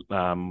are, but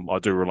I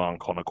do rely on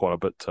Connor quite a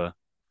bit to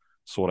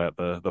sort out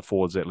the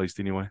forwards at least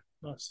anyway.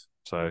 Nice.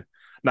 So,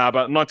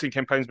 but 19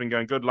 campaign's been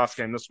going good. Last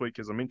game this week,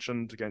 as I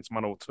mentioned, against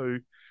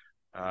Manawatu.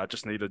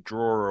 Just need a draw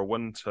or a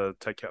win to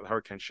take out the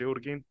Hurricane Shield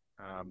again.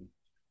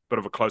 Bit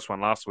of a close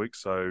one last week.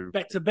 So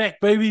back to back,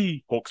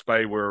 baby. Hawke's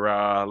Bay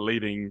were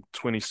leading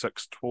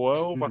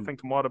 26-12. I think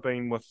it might have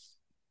been with,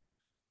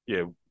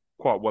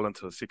 quite well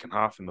into the second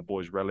half, and the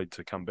boys rallied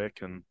to come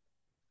back and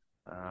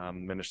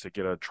managed to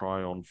get a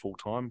try on full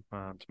time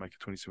to make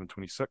it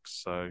 27-26.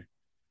 So,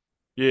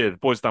 the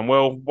boys done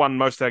well. Won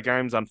most of our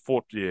games.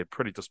 Unfortunately,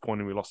 pretty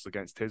disappointing we lost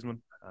against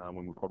Tasman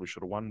when we probably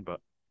should have won.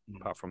 But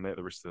apart from that,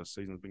 the rest of the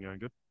season's been going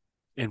good.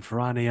 And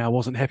Ferrani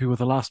wasn't happy with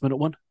the last minute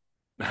one.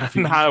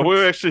 No,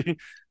 we're actually.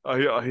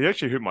 He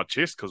actually hurt my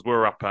chest because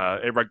we're up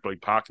at Rugby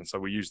League Park, and so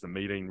we use the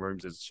meeting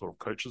rooms as sort of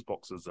coaches'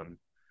 boxes, and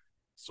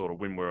sort of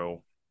when we're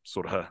all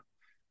sort of,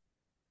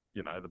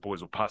 the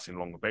boys were passing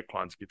along the back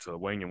line to get to the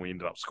wing, and we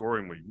ended up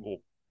scoring. We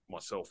all,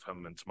 myself,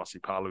 him, and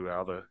Tamasi Palu,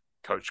 our other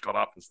coach, got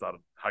up and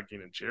started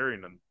hugging and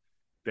cheering, and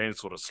Dan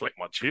sort of slapped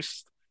my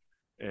chest,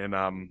 and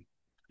I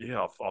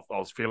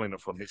was feeling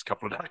it for the next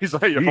couple of days.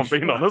 If I'm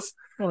being honest,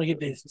 I want to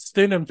get that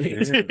sternum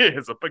piece.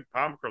 It's a big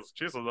palm across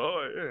the chest. I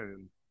was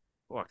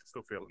like, I can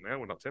still feel it now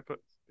when I tap it.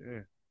 Yeah,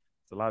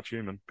 it's a large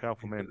human,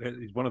 powerful man.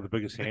 He's one of the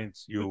biggest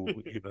hands you'll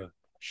ever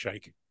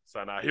shake.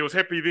 So he was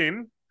happy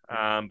then,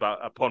 but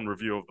upon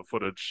review of the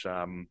footage,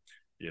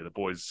 the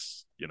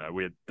boys,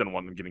 we didn't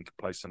want them getting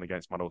complacent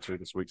against Manawatu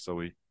this week, so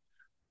we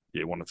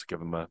wanted to give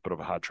them a bit of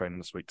a hard training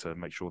this week to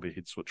make sure their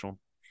heads switch on.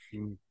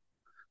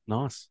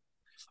 Nice.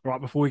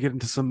 Right before we get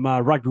into some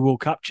Rugby World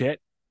Cup chat,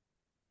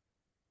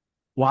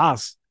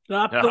 Waz.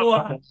 Up the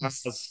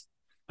Waz.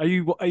 Are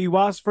you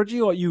Waz,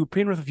 Fridgey, or are you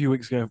Penrith a few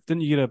weeks ago?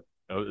 Didn't you get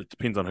it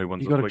depends on who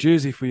wins. You got a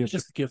jersey for you.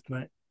 Just a gift,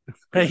 mate.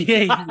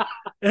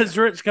 It's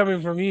rich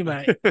coming from you,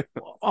 mate.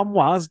 I'm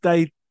Waz,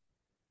 day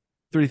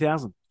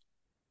 3000.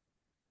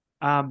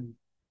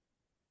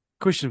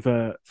 Question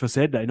for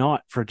Saturday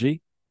night,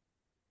 Fridgey.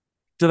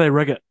 Do they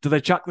rig it? Do they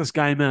chuck this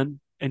game in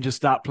and just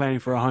start planning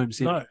for a home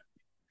set?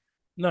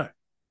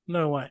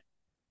 No way.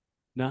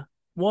 No?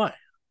 Why?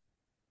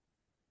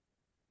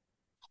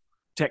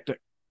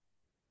 Tactic.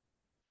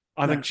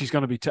 I think she's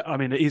going to be...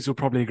 Ez will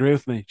probably agree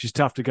with me. She's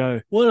tough to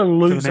go. What a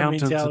loser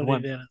mountains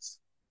mentality that is.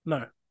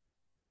 No.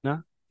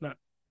 No? No.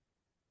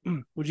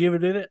 Would you ever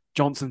do that?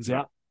 Johnson's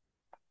out.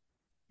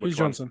 Who's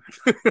Johnson?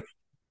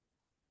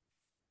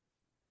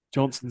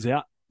 Johnson's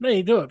out. No,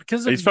 you do it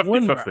because he's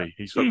 50-50.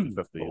 He's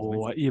 50-50.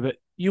 Oh, yeah, but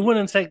you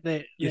wouldn't take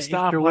that. Your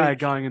star player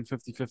going in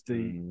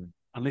 50-50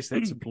 unless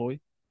that's a ploy.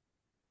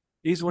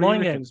 Here's what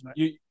 9 games,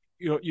 mate.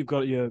 You've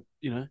got your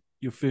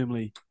your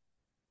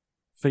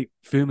feet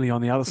firmly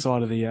on the other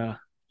side of the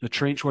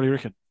trench. What do you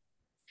reckon?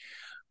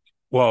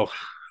 Well,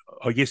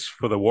 I guess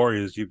for the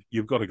Warriors,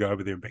 you've got to go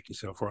over there and back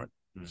yourself, right?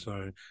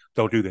 So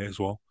they'll do that as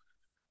well.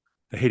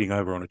 They're heading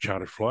over on a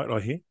chartered flight, I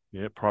hear.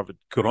 Yeah, private.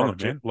 Good on them,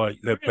 man. Like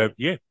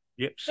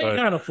so they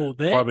can't afford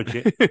that. Private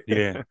jet,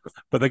 yeah.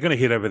 But they're going to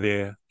head over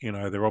there.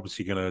 They're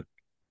obviously going to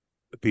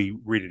be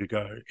ready to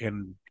go,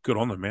 and good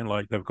on them, man.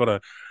 Like they've got to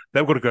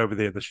go over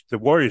there. The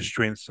Warriors'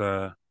 strengths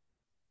are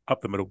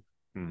up the middle,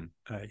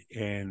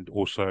 and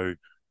also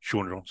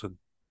Sean Johnson,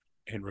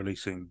 and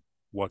releasing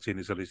what's in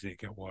his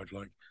Elizabeth out wide.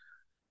 Like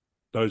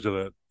those are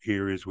the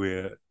areas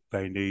where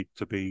they need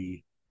to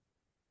be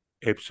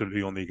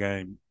absolutely on their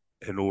game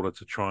in order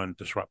to try and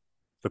disrupt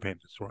the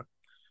Panthers. Right?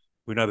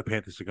 We know the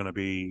Panthers are going to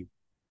be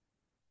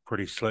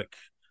pretty slick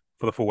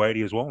for the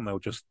 480 as well, and they'll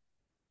just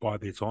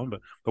bide their time.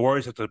 But the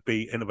Warriors have to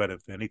be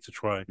innovative. They need to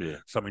try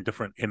something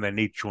different, and they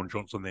need Sean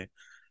Johnson there.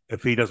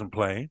 If he doesn't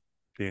play,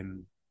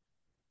 then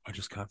I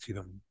just can't see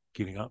them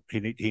getting up. He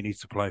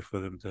needs to play for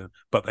them to,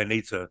 but they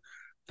need to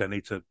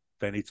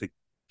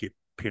get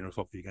Penrith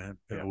off their game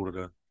in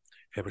order to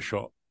have a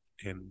shot.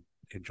 And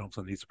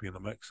Johnson needs to be in the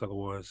mix.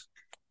 Otherwise,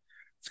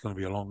 it's going to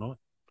be a long night.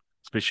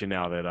 Especially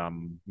now that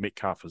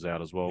Metcalf is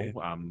out as well.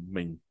 Yeah.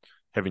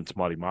 Having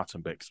Tamati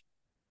Martin back's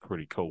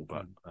pretty cool,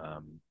 but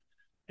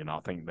I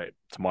think that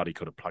Tamati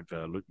could have plugged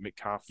Luke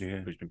Metcalf,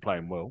 who's been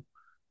playing well,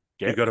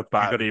 gap. You got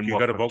Then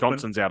to if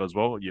Johnson's out as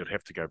well, you'd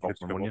have to go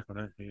Volkman, wouldn't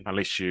you? Yeah.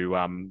 Unless you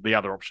the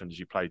other option is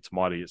you play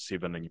Tamati at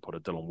 7 and you put a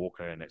Dylan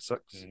Walker in at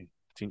 6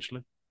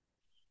 potentially.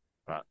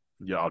 But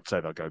yeah, I'd say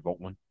they'll go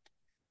Volkman.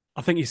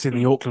 I think you send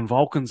the Auckland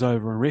Vulcans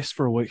over and rest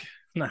for a week.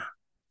 Nah.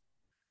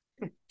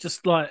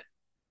 Just like,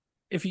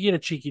 if you get a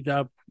cheeky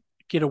dub,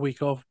 get a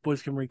week off,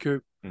 boys can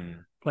recoup,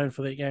 plan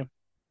for that game.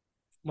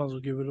 Might as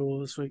well give it all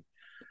this week.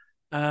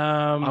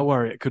 I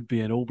worry it could be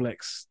an All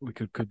Blacks. We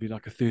could be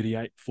like a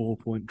 38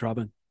 4-point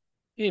drubbing.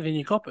 Yeah, then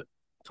you cop it.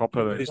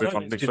 There's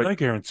no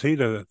guarantee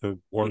that the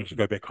Warriors will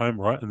go back home,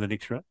 right, in the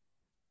next round?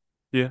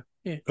 Yeah.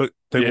 Yeah.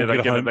 They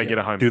get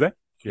a home. Do they?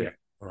 Yeah.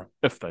 All right.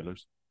 If they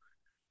lose.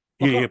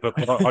 Yeah, but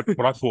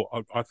I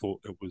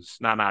thought it was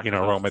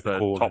NRL made the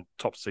call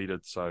top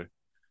seeded, so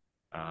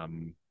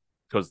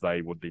because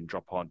they would then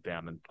drop on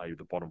down and play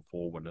the bottom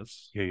 4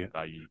 winners. Yeah.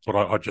 But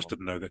I just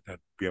didn't know that they'd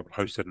be able to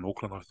host that in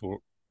Auckland. I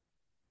thought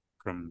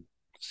from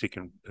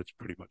second, it's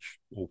pretty much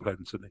all played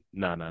in Sydney.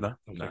 No.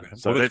 Okay.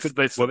 So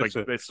that's all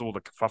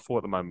the kerfuffle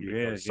at the moment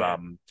because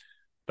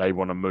they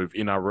want to move. The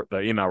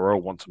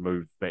NRL want to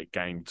move that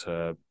game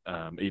to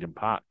Eden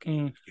Park.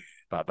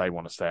 But they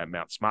want to stay at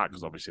Mount Smart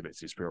because obviously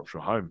that's their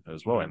spiritual home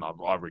as well. And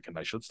I reckon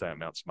they should stay at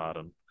Mount Smart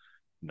and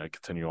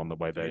continue on the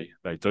way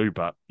they do.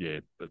 But yeah,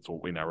 it's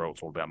all NRL.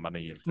 It's all about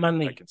money and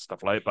making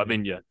stuff late. But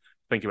then you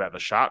think about the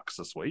Sharks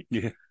this week.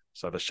 Yeah.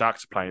 So the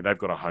Sharks are playing. They've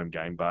got a home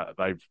game, but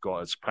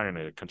it's playing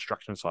a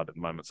construction site at the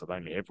moment. So they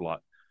only have like.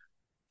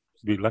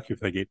 Be lucky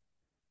if they get.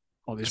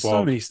 Oh, there's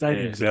so many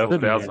stadiums.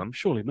 12,000.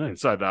 Surely no. And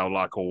so they're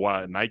like,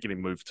 and they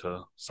getting moved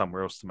to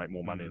somewhere else to make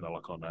more money. And they're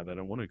like, oh no, they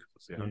don't want to because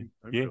it's their home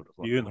field.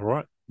 You're in the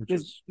right.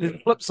 There's the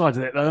flip side to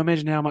that, though.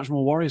 Imagine how much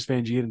more Warriors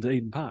fans you get into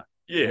Eden Park.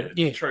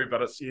 Yeah, true,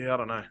 but it's I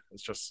don't know.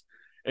 It's just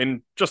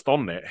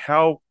on that,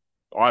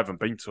 I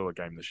haven't been to a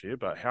game this year,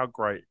 but how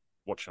great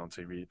watching on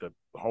TV the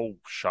whole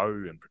show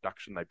and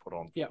production they put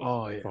on.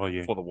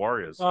 For the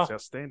Warriors, it's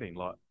outstanding.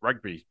 Like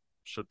rugby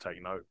should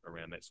take note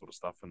around that sort of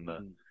stuff. And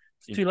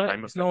it's too late.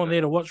 There's no one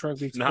there to watch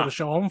rugby to put a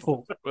show on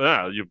for.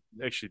 Well, you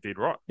actually did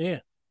right. Yeah,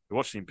 you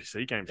watch the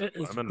NPC games.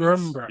 It's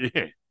grim, bro.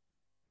 Yeah.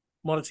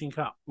 Modern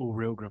Cup. All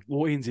real grim.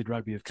 All NZ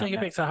rugby have come Take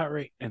it back to Heart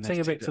Rate. And take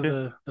it back to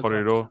the Poddy.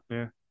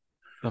 Yeah.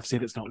 They've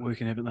said it's not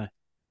working, haven't they?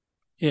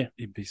 Yeah.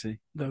 NPC.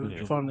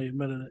 They finally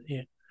admitted it,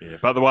 yeah. Yeah,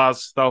 but the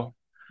Wars,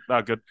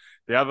 they're good.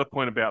 The other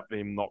point about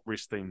them not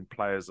resting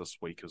players this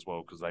week as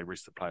well, because they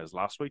rested players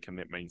last week, and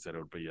that means that it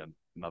would be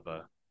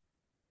another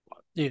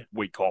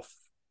week off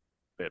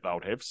that they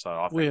would have. So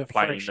I think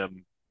playing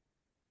them,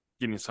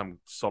 getting some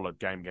solid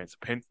game against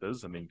the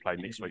Panthers, and then play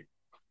next week.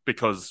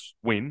 Because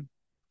when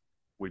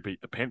we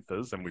beat the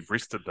Panthers and we've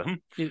rested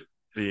them,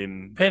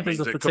 then Panthers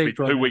it could be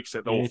 2 weeks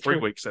or 3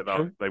 weeks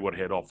that they would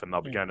head off and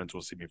they'll be going into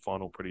a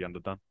semi-final pretty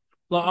underdone.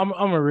 Like, I'm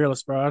a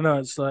realist, bro. I know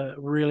it's a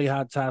really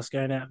hard task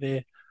going out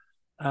there,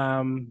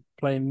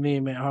 playing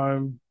them at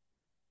home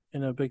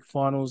in a big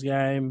finals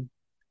game,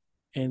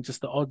 and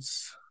just the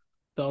odds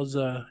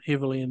are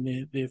heavily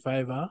in their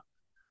favour.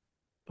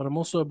 But I'm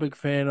also a big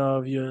fan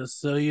of you.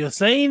 So you're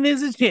saying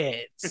there's a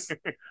chance.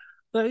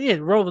 So yeah,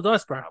 roll the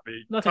dice, bro.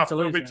 Nothing to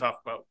lose. It'll be tough,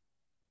 but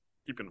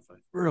keep in the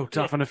faith. Real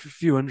tough, and a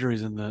few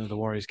injuries in the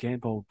Warriors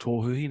camp. Old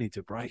Tohu, he needs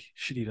a break.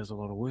 Shit, he does a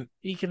lot of work.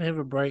 He can have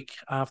a break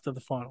after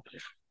the final.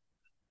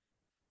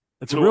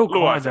 It's a real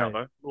grind.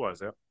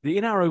 Luai's out. The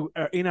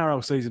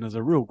NRL season is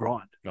a real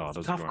grind. It's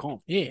a tough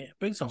comp. Yeah,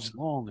 big time. It's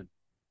long.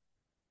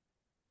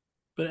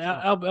 But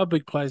our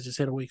big players just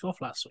had a week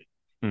off last week.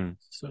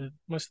 So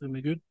most of them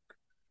are good.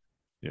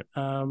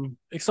 Yeah.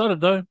 Excited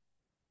though.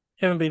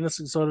 Haven't been this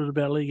excited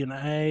about league in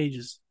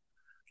ages.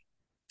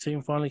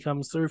 Team finally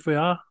comes through for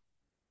you.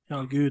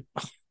 How good.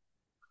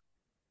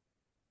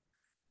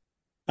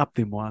 Up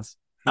them wires.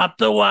 Up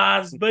the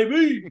wires,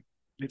 baby.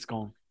 Let's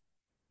go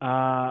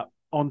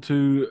on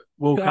to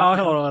World Cup.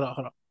 Hold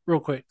on. Real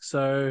quick.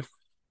 So,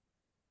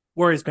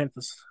 Warriors,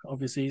 Panthers.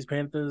 Obviously, he's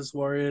Panthers,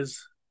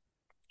 Warriors,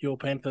 your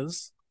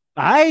Panthers.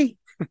 Hey?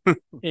 There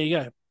you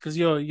go. Because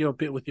you're a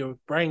bit with your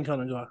brain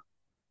kind of guy.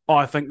 Oh,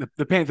 I think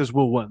the Panthers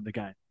will win the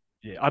game.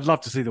 Yeah, I'd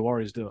love to see the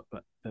Warriors do it,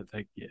 but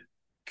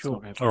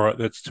cool. All right,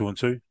 that's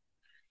 2-2.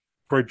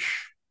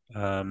 Fridge,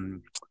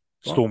 Storm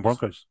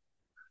Broncos.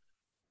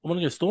 I'm going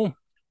to go Storm.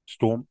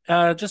 Storm.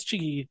 Just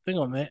cheeky thing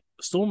on that.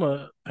 Storm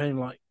are paying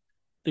like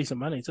decent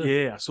money too.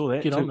 Yeah, I saw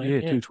that. Get on there. Yeah,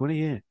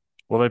 220, yeah.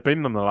 Well, they've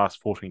been them the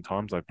last 14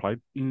 times they've played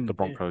the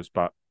Broncos,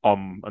 but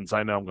I'm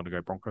saying now I'm going to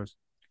go Broncos.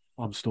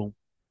 I'm Storm.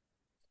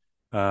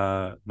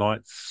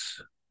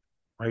 Knights,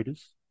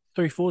 Raiders.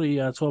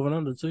 340, 12 and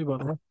under too, by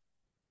the way.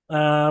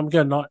 I'm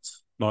going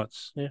Knights.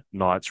 Knights. Yeah.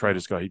 Knights.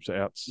 Raiders got heaps of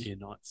outs. Yeah,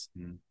 Knights.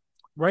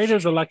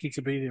 Raiders are lucky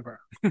to be there, bro.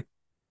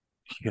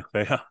 Yeah,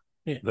 they are.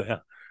 Yeah. They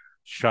are.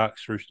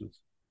 Sharks, Roosters.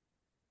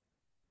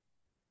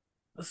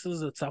 This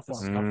is a tough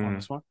one. Tough one,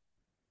 this one.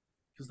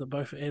 Because they're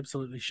both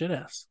absolutely shit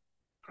ass.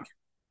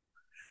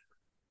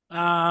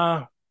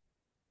 Yeah,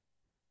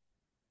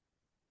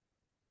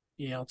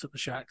 I'll take the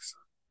Sharks.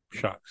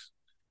 Sharks.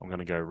 I'm going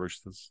to go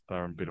Roosters.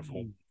 They're in better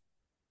form.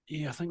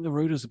 Yeah, I think the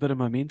Roosters a bit of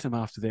momentum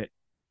after that.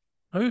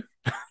 Who?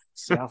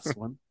 Souths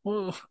win.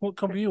 What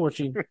comp are you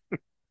watching?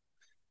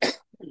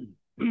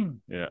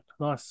 Yeah.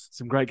 Nice.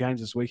 Some great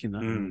games this weekend,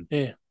 though.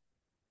 Yeah.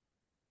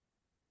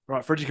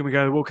 Right, Fridgey, can we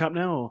go to the World Cup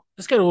now? Or?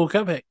 Let's go to World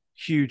Cup back.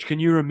 Huge. Can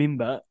you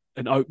remember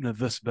an opener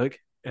this big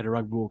at a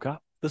Rugby World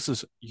Cup? This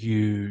is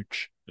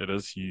huge. It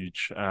is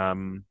huge.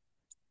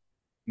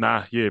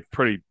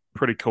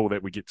 Pretty cool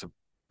that we get to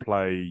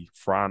play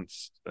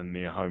France in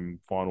their home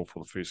final for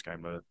the first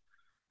game of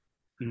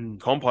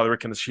comp. I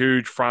reckon it's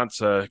huge.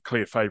 France are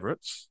clear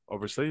favourites,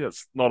 obviously.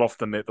 It's not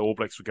often that the All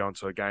Blacks would go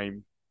into a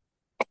game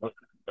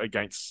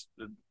against,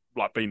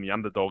 like, being the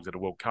underdogs at a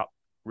World Cup,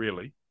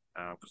 really.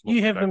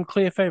 You have them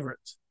clear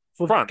favourites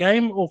for France. The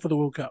game or for the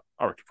World Cup?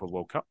 I reckon for the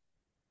World Cup.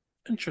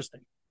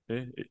 Interesting.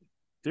 Yeah,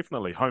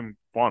 definitely home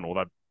final.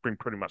 They've been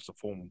pretty much the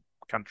form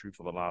country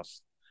for the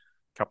last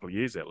couple of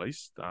years at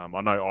least. I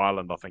know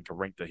Ireland, I think, are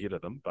ranked ahead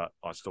of them, but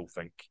I still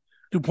think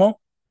Dupont?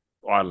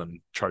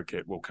 Ireland choke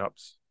at World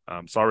Cups.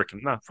 So I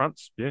reckon,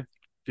 France, yeah,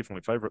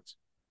 definitely favourites.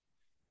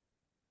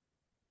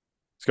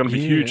 It's going to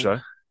be huge, though.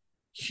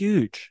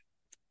 Huge.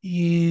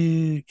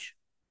 You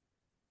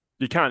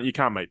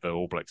can't make the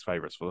All Blacks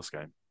favourites for this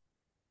game.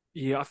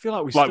 Yeah, I feel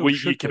like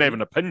you can have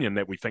an opinion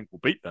that we think will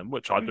beat them,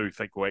 which I do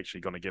think we're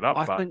actually going to get up.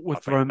 I think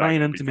with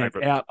Romain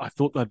Intimate out, I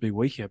thought they'd be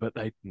weaker, but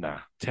they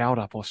towed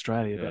up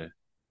Australia. Yeah. But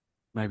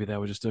maybe they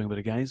were just doing a bit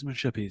of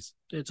gamesmanship. It's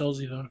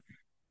Aussie, though.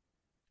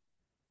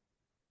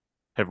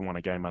 Haven't won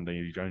a game under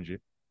Eddie Jones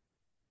yet.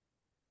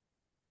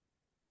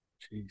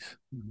 Jeez.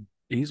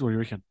 Ease, what do you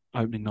reckon?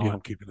 Opening night. Yeah,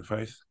 I'm keeping the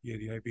faith. Yeah,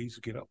 the ABs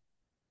will get up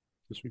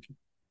this weekend.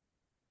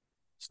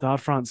 Stade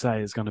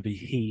Francais is going to be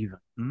heaving.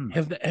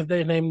 Have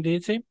they named their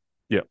team?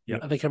 Yeah.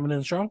 Are they coming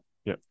in strong?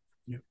 Yeah.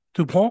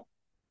 Dupont?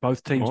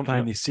 Both teams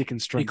playing their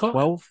second string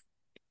 12.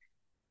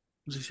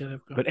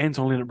 But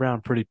Anton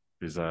Leonard-Brown, pretty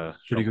good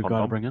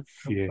guy to bring in.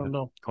 Yeah.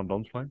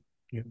 Condom's playing.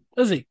 Yeah.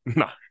 Is he?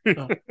 No.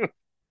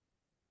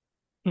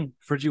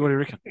 Fridgey, what do you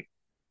reckon?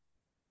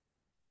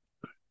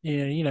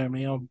 Yeah, you know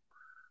me. I'm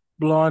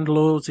blind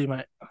loyalty,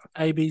 mate.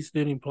 AB's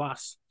 13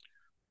 plus.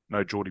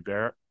 No Geordie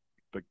Barrett.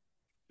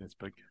 That's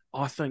big.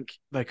 I think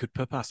they could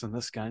pip us in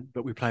this game,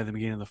 but we play them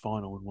again in the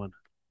final and win.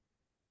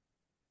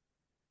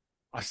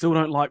 I still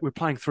don't like... We're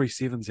playing 3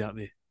 sevens out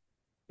there.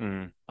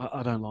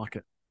 I don't like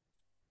it.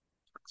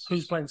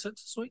 Who's playing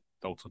 6 this week?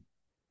 Dalton.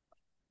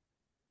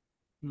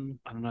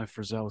 I don't know if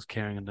Frizzell's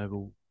carrying a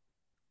nibble.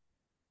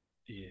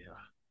 Yeah.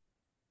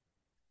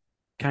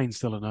 Kane's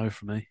still a no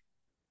for me.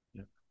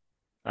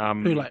 Yeah.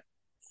 Too late.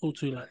 All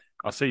too late.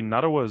 I see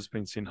Narawa's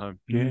been sent home.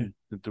 Yeah.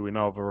 Do we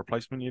know of a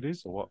replacement yet,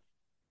 or what?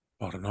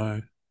 I don't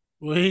know.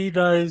 Well, he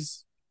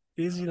knows.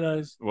 He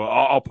knows. Well,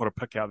 I'll put a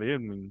pick out there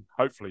and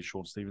hopefully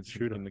Sean Stevens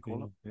shoot in the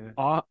corner.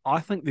 Yeah. I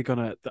think they're going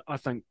to... I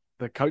think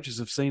the coaches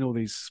have seen all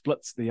these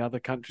splits the other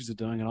countries are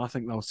doing, and I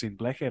think they'll send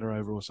Blackadder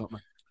over or something.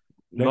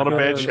 Not a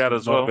bad shout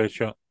as well. Not a bad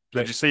shout.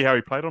 Did you see how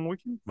he played on the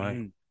weekend?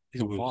 Mate,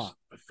 he's on fire.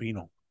 A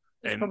phenol.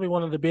 It's probably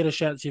one of the better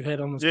shouts you've had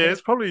on this. Yeah,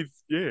 it's probably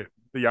the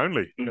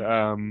only.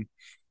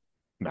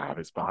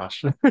 That's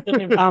harsh.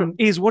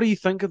 Ez, what do you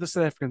think of the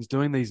South Africans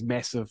doing these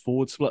massive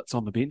forward splits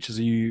on the benches?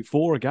 Are you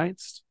for or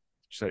against?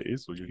 Did you say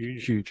Ez or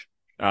Huge.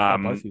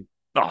 Both you.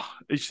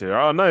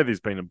 I know there's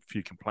been a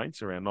few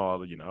complaints around,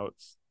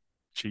 it's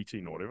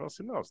cheating or whatever. I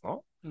said, no, it's not.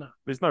 No.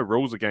 There's no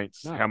rules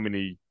against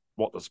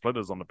what the split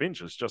is on the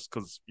bench. It's just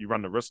because you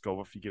run the risk of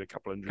if you get a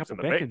couple of injuries in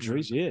the back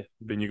injuries,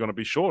 then you're going to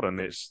be short, and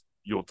that's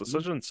your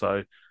decision.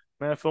 So,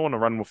 if they want to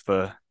run with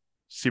the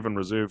 7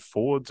 reserve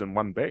forwards and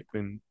 1 back,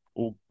 then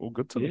all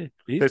good to them.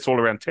 That's all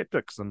around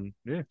tactics, and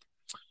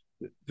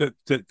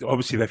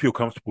obviously they feel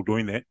comfortable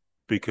doing that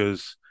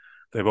because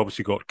they've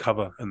obviously got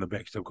cover in the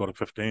backs. They've got a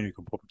 15 who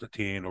can pop it to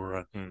 10, or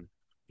a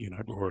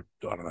or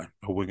I don't know,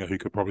 a winger who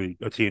could probably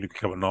a 10 who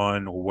could cover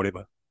 9 or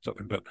whatever.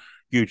 Something, but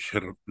Huge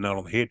hit a nail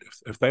on the head.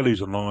 If they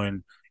lose a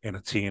 9 and a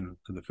 10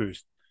 in the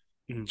first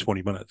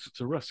 20 minutes, it's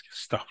a risk.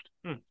 Stuffed,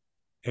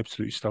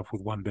 absolutely stuffed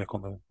with 1 back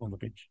on the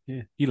bench.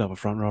 Yeah, you love a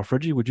front row,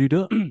 Fridgey. Would you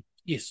do it?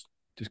 Yes.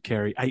 Just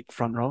carry 8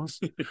 front rows.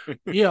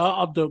 Yeah,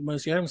 I'll do it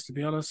most games. To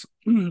be honest,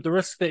 the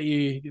risk that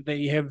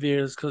you have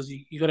there is because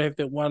you got to have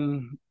that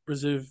 1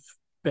 reserve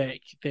back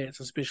that's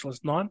a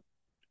specialist 9,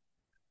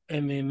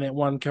 and then that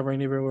 1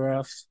 covering everywhere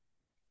else.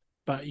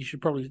 But you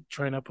should probably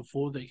train up a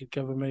 4 that could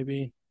cover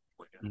maybe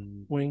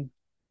wing.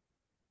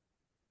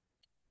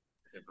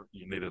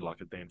 You needed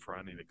like a Dan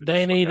Frone.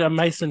 They need a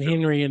Mason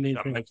Henry in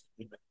there.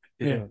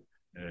 Yeah,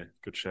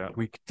 good shout.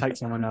 We could take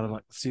someone out of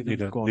like the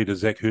 7th squad. Need a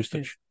Zach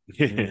Hurstich.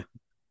 Yeah.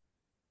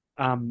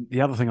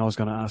 The other thing I was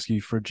going to ask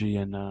you, Fridgey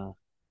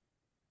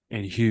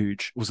and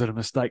Huge, was it a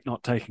mistake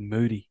not taking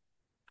Moody?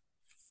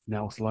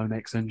 Now with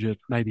Lomax injured,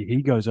 maybe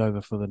he goes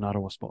over for the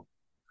Narawa spot.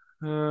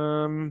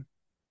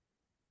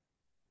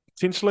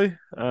 Potentially.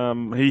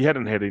 He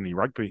hadn't had any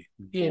rugby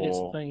that's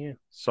the thing,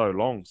 so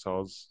long,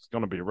 so it's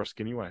going to be a risk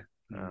anyway,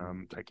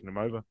 taking him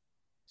over.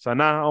 So,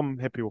 I'm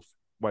happy with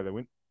the way they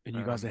went. And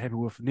you guys are happy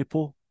with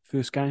Nepal,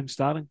 first game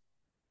starting?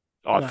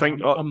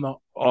 I'm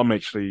not. I'm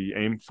actually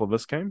aim for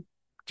this game,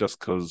 just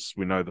because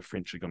we know the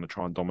French are going to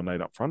try and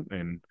dominate up front,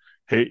 and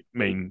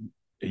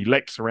he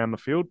lacks around the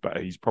field,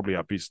 but he's probably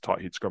our best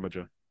tight head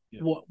scrummager.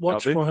 Yeah.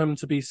 Watch for him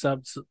to be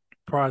subbed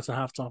prior to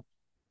halftime.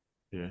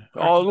 Yeah.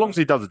 Oh, as long as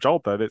he does a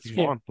job, though, that's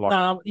fine.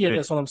 Like,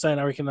 that's what I'm saying.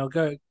 I reckon they'll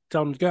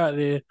tell him to go out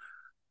there,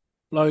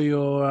 blow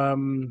your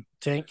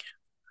tank,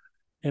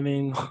 and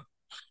then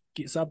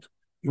get subbed.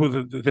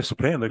 Well, that's the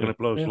plan. They're going to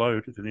blow his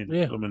load, and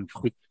then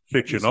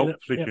Fletcher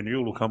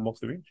Newell will come off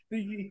the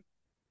bench.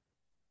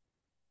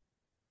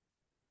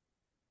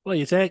 Blow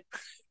your tank.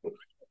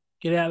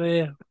 Get out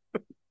there.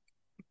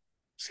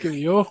 Screw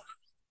you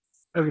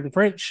over the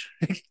French.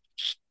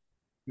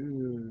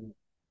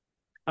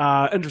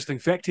 Interesting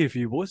fact here for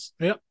you boys.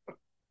 Yep.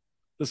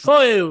 Is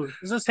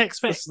this hex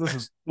fact? This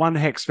is one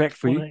hex fact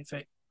for you. Hex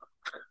fact.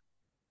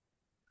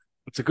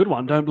 It's a good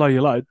one. Don't blow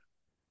your load.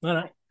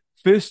 No.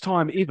 First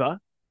time ever,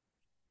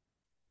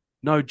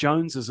 no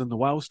Joneses in the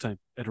Wales team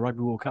at a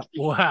Rugby World Cup.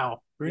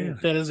 Wow. Really?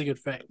 That is a good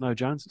fact. No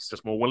Joneses.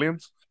 just more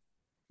Williams.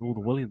 All the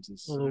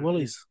Williamses. All the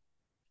Willies.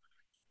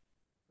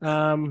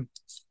 And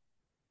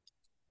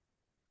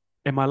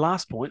my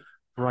last point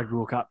for Rugby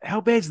World Cup,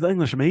 how bad's the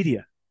English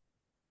media?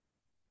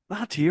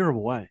 They're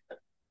terrible, eh?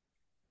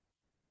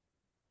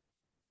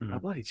 They're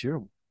bloody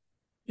terrible.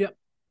 Yep.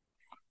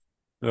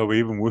 They'll be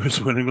even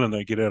worse when England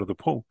don't get out of the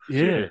pool.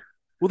 Yeah.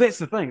 Well, that's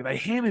the thing. They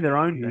hammer their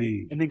own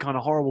team and then kind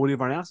of horrible with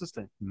everyone else's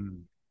team.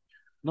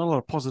 Not a lot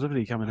of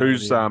positivity coming out.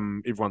 Who's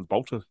everyone's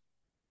bolter?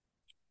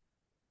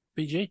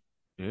 Fiji?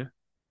 Yeah.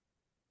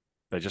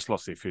 They just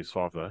lost their first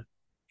 5, though.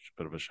 It's a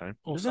bit of a shame.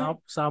 Or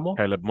Samoa?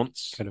 Caleb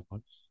Muntz.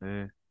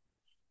 Yeah.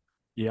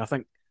 Yeah, I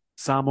think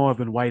Samoa have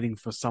been waiting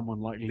for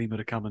someone like Lima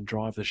to come and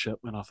drive the ship,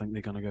 and I think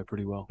they're going to go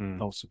pretty well.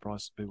 They'll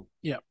surprise people.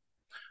 Yeah.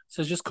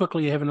 So just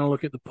quickly having a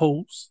look at the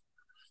pools.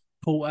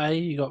 Pool A,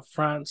 you got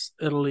France,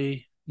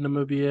 Italy,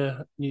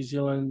 Namibia, New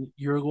Zealand,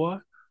 Uruguay.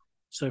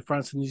 So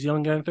France and New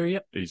Zealand going through,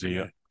 yep. Easy,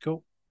 yeah.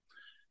 Cool.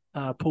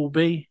 Pool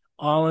B,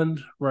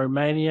 Ireland,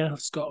 Romania,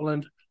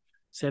 Scotland,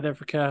 South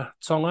Africa,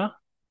 Tonga.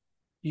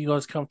 You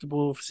guys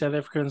comfortable with South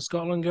Africa and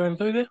Scotland going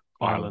through there?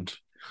 Ireland.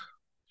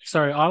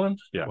 Sorry, Ireland?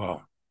 Yeah.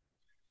 Wow.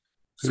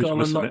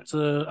 Scotland not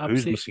to upset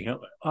Who's missing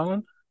out there?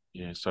 Ireland?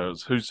 Yeah, so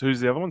it's, who's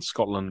the other one?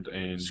 Scotland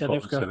and South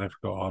Africa. South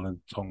Africa, Ireland,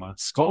 Tonga.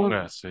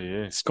 Scotland.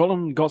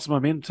 Scotland got some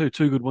momentum too.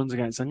 2 good wins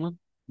against England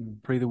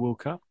pre the World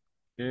Cup.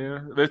 Yeah,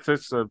 that's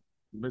a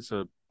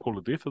pool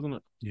of death, isn't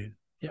it? Yeah.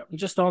 Yeah.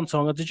 Just on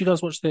Tonga, did you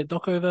guys watch that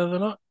doco the other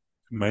night?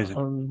 Amazing.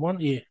 On one,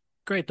 yeah,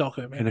 great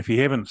doco, man. And if you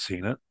haven't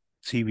seen it,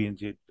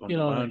 TVNZ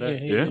on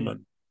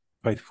demand.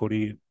 Faith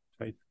Footy,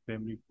 Faith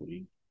Family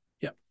Footy.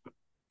 Yep.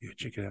 Yeah,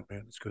 check it out,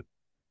 man. It's good.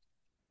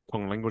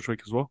 Tongan Language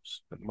Week as well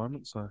at the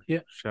moment, so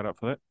shout out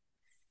for that.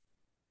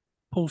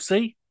 Pool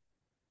C,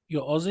 you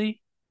got Aussie,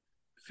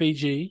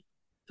 Fiji.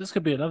 This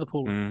could be another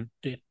pool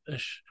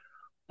death-ish.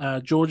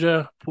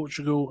 Georgia,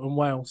 Portugal, and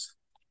Wales.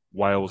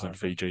 Wales and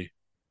Fiji.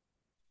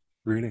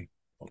 Really?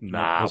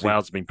 Nah,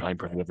 Wales have been playing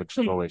pretty average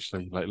as well,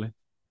 actually, lately.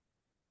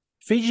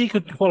 Fiji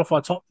could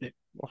qualify top there.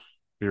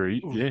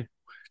 Very, yeah.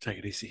 Take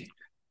it easy.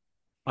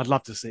 I'd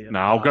love to see it.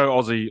 I'll go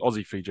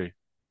Aussie, Fiji.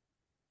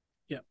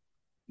 Yep.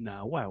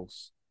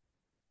 Wales.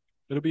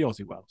 It'll be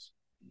Aussie Wales.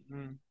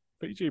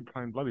 Fiji are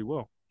playing bloody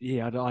well.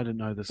 Yeah, I didn't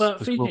know this. But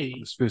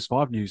this first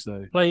 5 news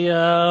though. Play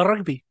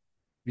rugby.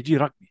 Fiji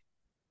rugby.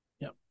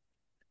 Yep.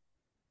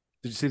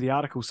 Did you see the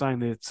article saying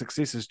their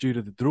success is due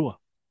to the drawer?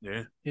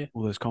 Yeah.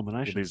 All those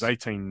combinations. Well, there's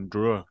 18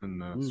 drawer in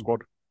the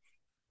squad.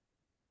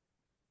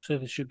 So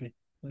there should be.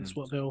 That's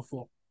what they're all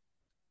for.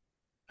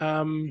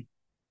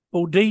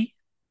 Pool D,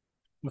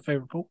 my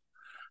favourite pool.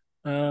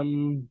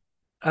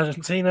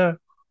 Argentina,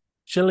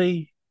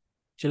 Chile,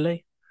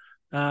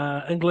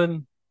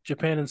 England,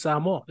 Japan, and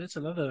Samoa. That's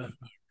another.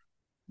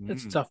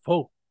 That's a tough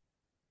pool.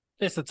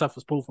 That's the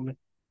toughest pool for me.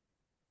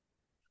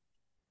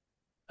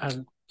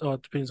 And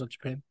it depends on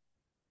Japan.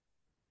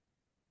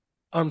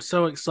 I'm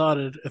so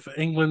excited if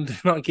England do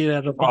not get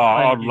out of.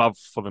 I'd love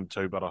for them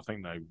to, but I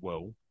think they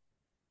will.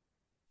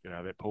 Get out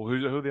of that pool.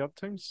 Who are the other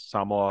teams?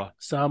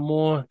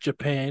 Samoa,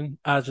 Japan,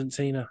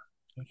 Argentina.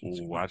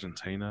 Ooh,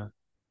 Argentina.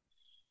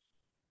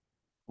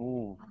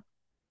 Ooh.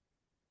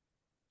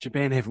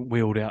 Japan haven't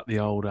wheeled out the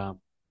old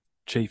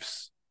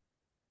Chiefs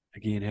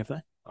again, have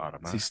they? I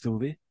don't know. Is he still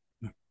there?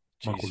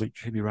 Michael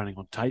Leach. He'd be running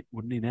on tape,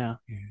 wouldn't he now?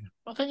 Yeah.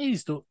 I think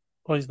he's still.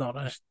 Oh, he's not.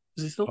 Is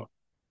he still?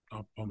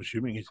 I'm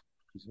assuming he's.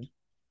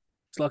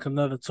 It's like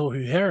another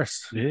Tohu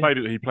Harris. He played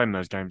in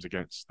those games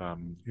against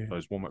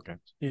those warm-up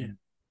games. Yeah.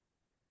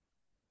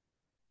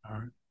 All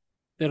right.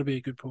 That'll be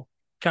a good pool.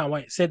 Can't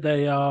wait.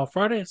 Saturday,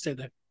 Friday,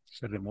 Saturday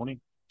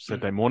morning.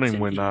 Saturday morning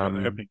when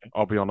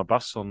I'll be on a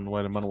bus on the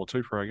way to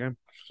Manawatu for a game.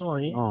 Oh,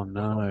 yeah. Oh,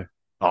 no.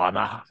 Oh, no.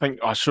 I think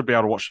I should be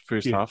able to watch the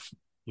first half.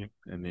 Yeah.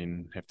 And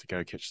then have to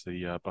go catch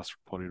the bus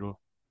from Poddy.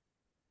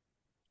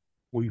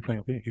 Were you playing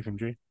up there,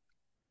 FMG?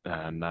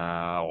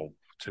 No,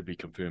 to be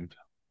confirmed.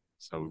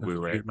 So we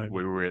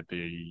were at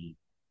the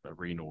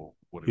arena or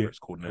whatever it's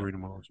called now. Arena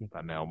Miles,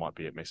 but now it might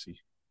be at Messi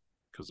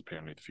because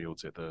apparently the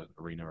fields at the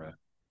arena are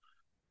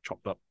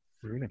chopped up.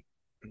 Really?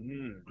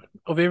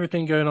 Of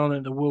everything going on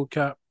at the World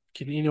Cup,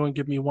 can anyone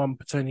give me one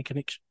Petone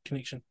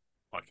connection?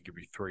 I can give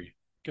you 3.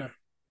 Go.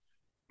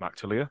 Mark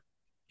Talia.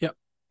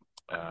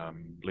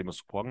 Lima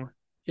Supuanga.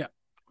 Yeah.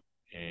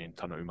 And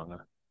Tana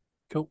Umanga.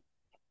 Cool.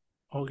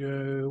 I'll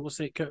go. What's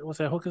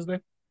that hooker's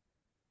name?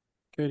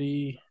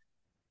 Cody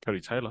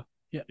Taylor.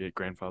 Yeah. Yeah,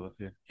 grandfather.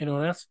 Yeah.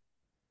 Anyone else?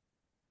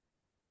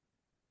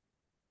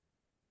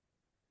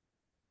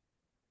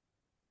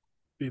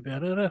 Be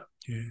about it.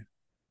 Yeah.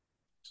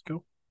 Let's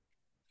go.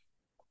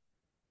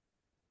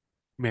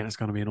 Man, it's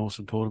going to be an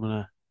awesome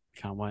tournament.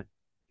 Can't wait.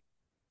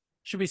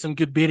 Should be some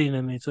good betting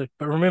in there too.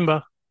 But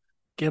remember,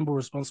 gamble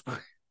responsibly.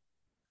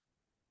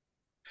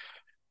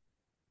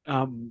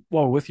 While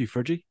we're with you,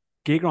 Fridgey,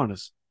 gear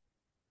grinders.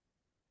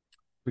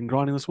 Been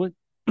grinding this week?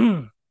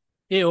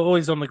 Yeah,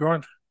 always on the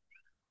grind.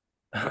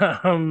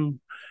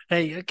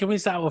 Hey, can we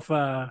start with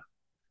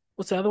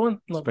what's the other one?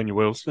 Spin your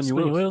wheels. Spin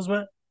your wheels,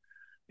 mate.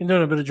 Been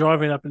doing a bit of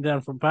driving up and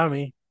down from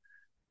Palmy.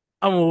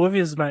 I'm all with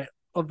yous, mate,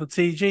 on the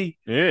TG.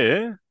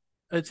 Yeah.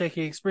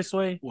 Otaki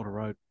Expressway. What a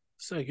road.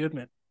 So good,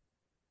 man.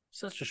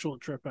 Such a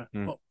short trip, eh?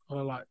 Mm. I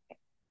like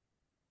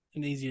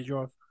an easier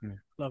drive. Yeah.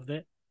 Love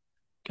that.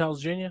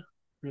 Carl's Jr.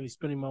 really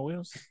spinning my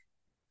wheels.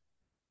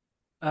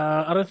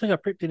 I don't think I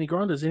prepped any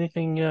grinders.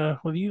 Anything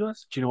with you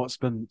guys? Do you know what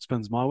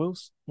spins my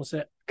wheels? What's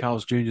that?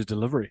 Carl's Jr.'s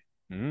delivery.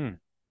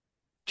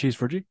 Cheers,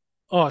 Fridgey.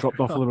 Oh, Dropped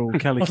off a little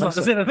Cali Is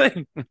Classic. that a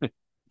thing?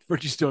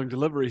 Fridgey's doing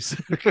deliveries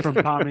from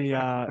Palmy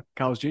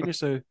Carl's Jr.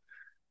 So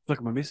look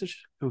at my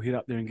message. He'll head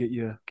up there and get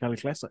you a Cali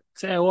Classic.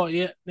 Tell you what,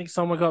 yeah. Next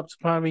time I go up to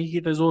Palmy, you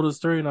get those orders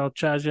through, and I'll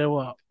charge you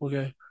what? We'll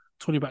go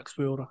 $20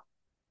 per order.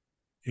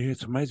 Yeah,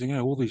 it's amazing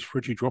how all these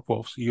Fridgey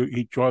drop-offs,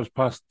 he drives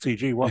past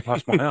TG right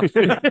past my house.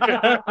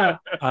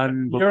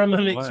 You're on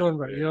the next one,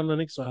 bro. You're on the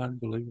next one.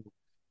 Unbelievable.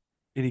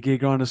 Any gear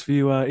grinders for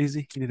you,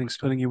 Easy? Anything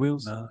spinning your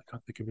wheels? No, I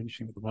can't think of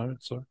anything at the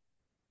moment, so.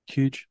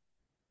 Huge.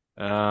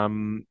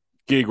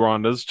 Gear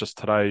grinders, just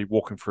today I was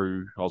walking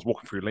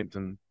through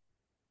Lempton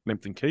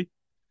Key.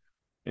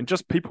 And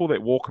just people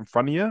that walk in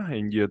front of you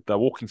and they're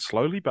walking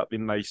slowly, but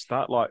then they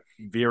start like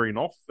veering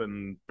off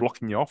and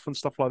blocking you off and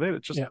stuff like that.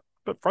 It's just a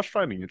bit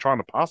frustrating. You're trying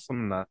to pass them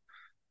and they're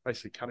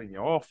basically cutting you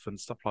off and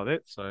stuff like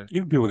that. So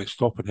even people that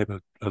stop and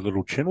have a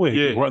little chin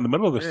wag right in the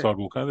middle of the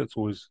sidewalk, that's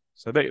always...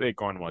 So that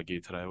grinded my gear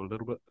today a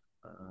little bit.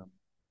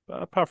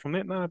 But apart from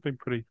that, no, I've been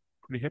pretty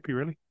happy,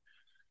 really.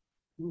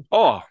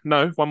 Oh,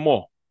 no, one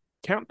more.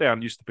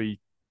 Countdown used to be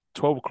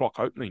 12 o'clock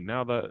opening.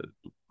 Now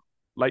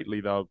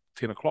lately they're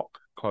 10 o'clock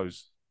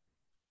close.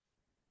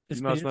 It's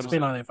been like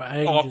that for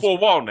ages. Oh, for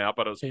a while now,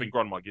 but it's been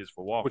grinding my gears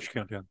for a while. Which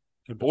countdown?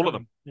 All of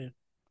them. Yeah.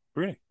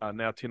 Really?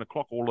 Now 10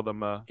 o'clock, all of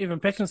them are... Even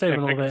Pack and Save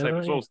and all that. Pack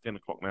and Save 10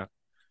 o'clock now.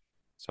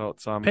 So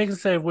it's... Pack and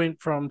Save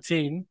went from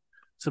 10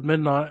 to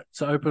midnight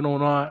to open all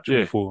night.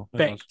 Yeah.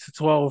 Back to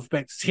 12,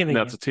 back to 10 again.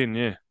 Now to 10,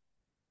 yeah.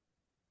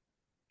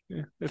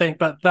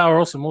 But they were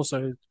awesome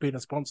also being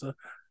a sponsor,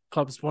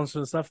 club sponsor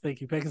and stuff.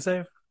 Thank you, Pack and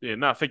Save. Yeah,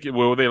 no, I think we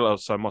were there.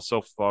 So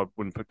myself, I went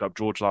and picked up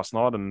George last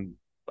night and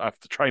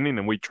after training,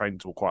 and we trained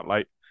until quite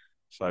late.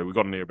 So we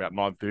got in there about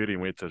 9:30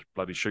 and we had to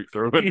bloody shoot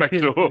through it back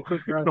to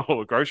all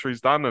the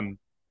groceries done and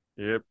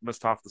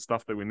missed half the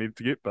stuff that we needed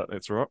to get, but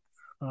that's all right.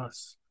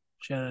 Nice.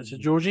 Shout out to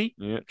Georgie.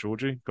 Yeah,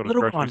 Georgie. Got his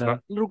groceries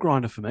done. Little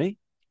grinder for me.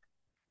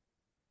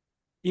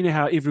 You know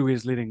how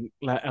everywhere's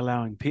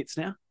allowing pets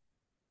now?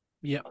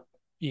 Yep.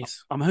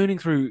 Yes. I'm hooning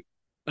through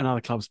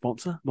another club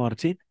sponsor, Mitre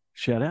 10.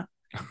 Shout out.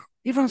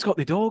 Everyone's got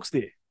their dogs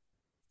there.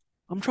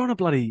 I'm trying to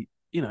bloody,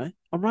 I'm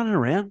running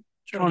around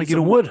trying to get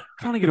on wood.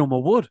 Trying to get on my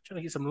wood. Trying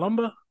to get some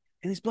lumber.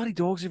 And there's bloody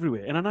dogs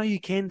everywhere. And I know you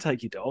can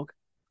take your dog,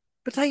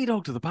 but take your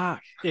dog to the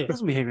park. Yeah. It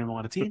doesn't be hanging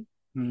around Mitre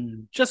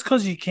 10. Just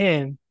because you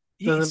can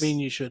doesn't mean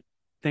you should.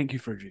 Thank you,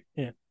 Fridgey.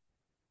 Yeah.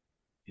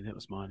 Yeah, that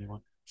was my only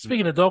one.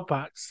 Speaking of dog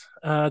parks,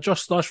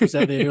 Josh Stosh was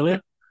out there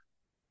earlier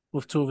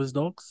with 2 of his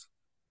dogs.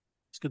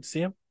 It's good to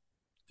see him.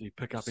 Did you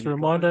pick up Just a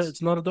reminder,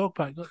 it's not a dog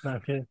park. No,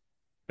 okay.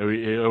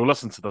 He'll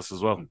listen to this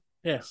as well.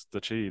 Yes.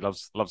 He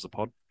loves the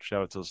pod.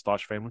 Shout out to the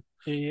Stosh family.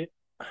 Yeah.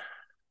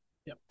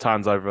 Yep.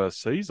 Tan's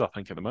overseas, I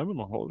think, at the moment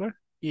on holiday.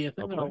 Yeah, I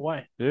think they're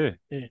away. Yeah.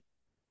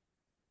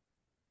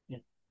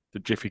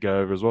 Did Jeffy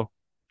go over as well?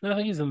 No, I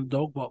think he's in the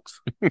dog box.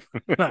 No,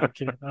 I'm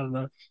kidding. I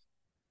don't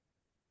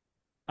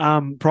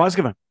know. Prize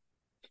giving.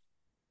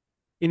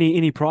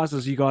 Any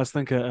prizes you guys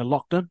think are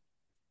locked in?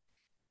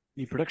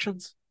 Any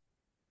predictions?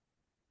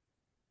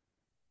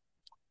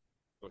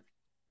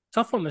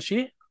 Tough one this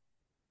year.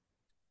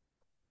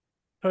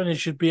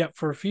 Ponies should be up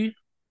for a few.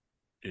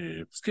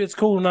 Yeah. It's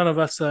cool. None of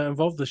us are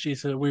involved this year,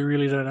 so we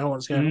really don't know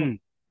what's going on.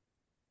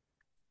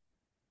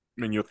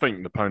 I mean, you'll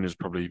think the ponies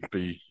probably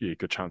be a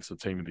good chance of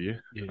team of the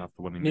year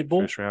after winning the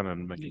first round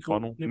and making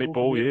final.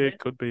 Netball,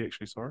 could be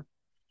actually. Sorry.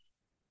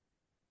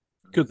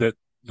 Good that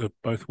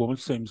both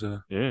women's teams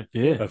are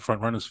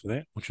front runners for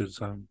that, which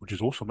is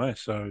awesome, eh?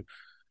 So,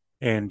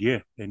 and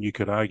you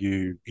could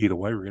argue either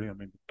way, really. I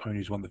mean, the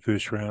ponies won the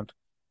first round.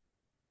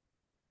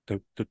 They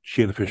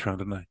share the first round,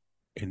 didn't they?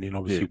 And then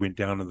obviously went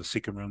down in the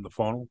second round, the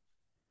final.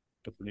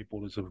 But the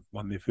netballers have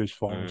won their first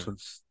final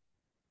since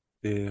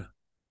their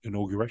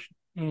inauguration.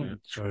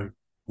 So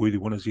worthy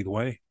winners either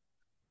way.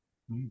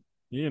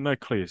 Yeah, no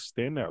clear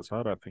standouts,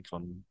 I don't think,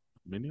 on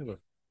many of the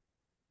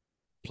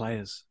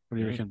players. What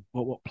do you reckon?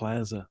 What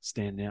players are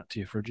standing out to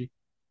you, Fridgey?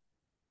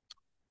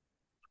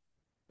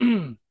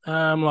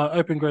 Like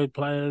open grade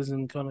players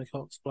and kind of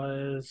Cox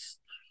players.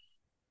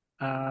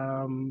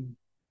 I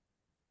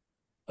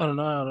don't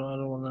know. I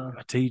don't want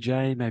A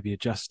TJ, maybe a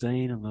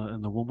Justine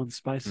in the women's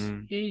space.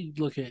 to. Yeah, you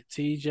look at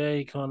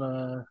TJ, kind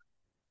of.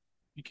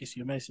 I guess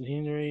your Mason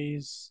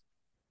Henrys.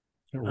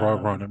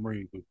 Ryan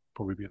Emery would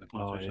probably be in the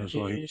conversation as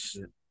well. Yes.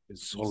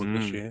 He's solid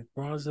this year.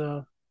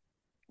 Riser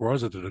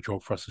did a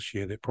job for us this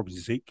year that probably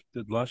Zeke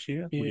did last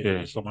year.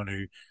 Yeah. Someone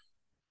who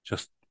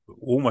just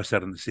almost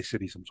out of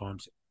necessity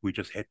sometimes. We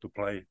just had to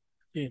play,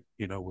 with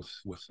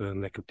the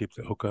lack of depth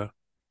at hooker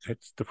at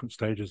different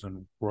stages,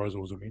 and Riser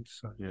was immense.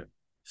 So. Yeah.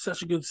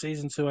 Such a good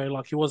season too, eh?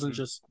 Like he wasn't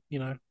just,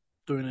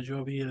 doing a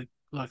job. He had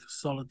like a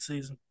solid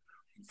season.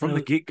 From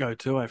the get-go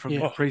too, eh? From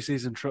the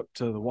pre-season trip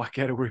to the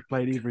Waikato where he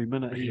played every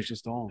minute, he was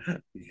just on.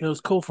 It was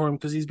cool for him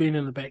because he's been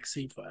in the back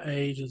seat for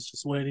ages,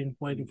 just waiting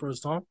for his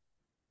time.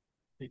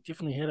 He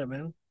definitely had it,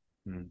 man.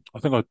 I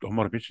think I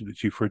might have mentioned it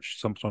to you, Fridge,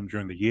 sometime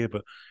during the year,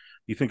 but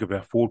you think of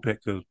our forward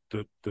pack, the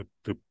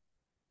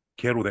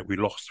cattle that we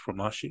lost from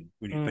last year.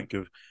 When you think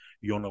of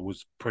Yona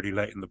was pretty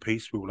late in the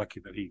piece, we were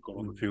lucky that he got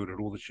on the field at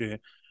all this year.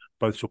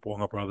 Both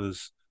Soponga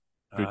brothers,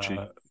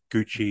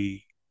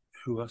 Gucci,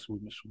 who else we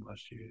missed from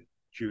last year?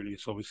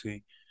 Julius,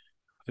 obviously.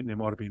 I think there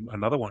might have been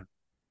another one.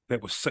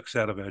 That was 6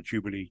 out of our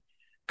Jubilee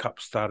Cup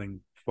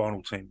starting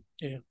final team.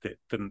 Yeah. That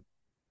didn't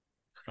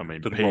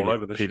roll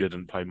over this year. Peter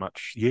didn't play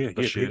much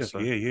this year. So.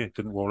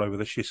 Didn't roll over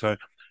this year. So,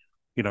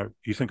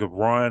 you think of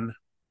Ryan,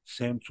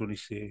 Sam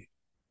Tunisia,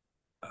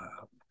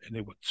 and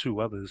there were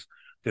 2 others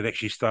that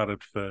actually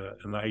started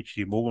in the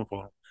HG Morgan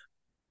final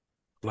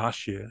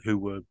last year, who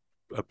were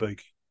a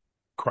big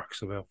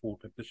crux of our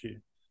forward pack this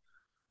year.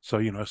 So,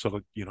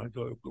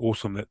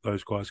 awesome that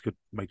those guys could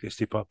make their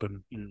step up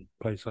and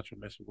play such a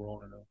massive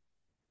role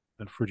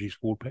in Fridgey's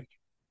forward pack.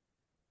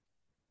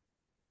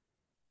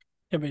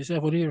 Yeah, but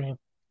yourself, what do you reckon?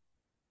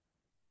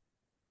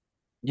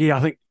 Yeah, I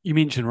think you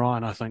mentioned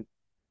Ryan. I think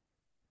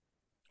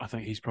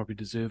he's probably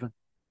deserving.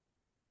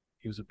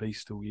 He was a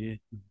beast all year,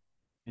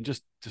 and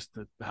just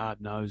the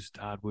hard-nosed,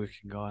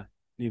 hard-working guy.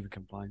 Never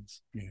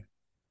complains. Yeah,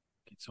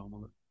 gets on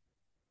with it.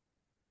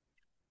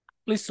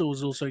 Lisa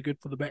was also good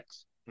for the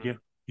backs. Yeah.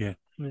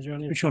 Especially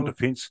on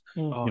defence.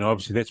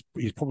 Obviously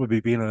he's probably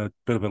been a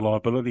bit of a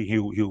liability.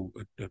 He'll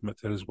admit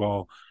that as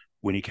well.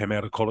 When he came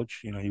out of college,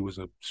 he was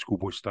a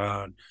schoolboy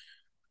star, and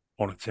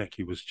on attack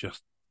he was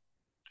just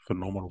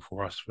phenomenal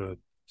for us for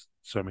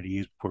so many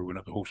years before he went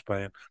up to Horse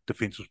Bay. And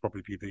defence was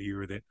probably the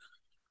era of that.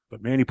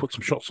 But man, he put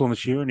some shots on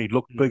this year, and he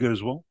looked bigger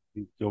as well.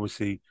 He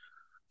obviously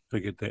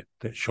figured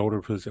that shoulder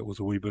of his, that was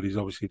a wee bit. He's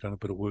obviously done a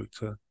bit of work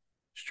to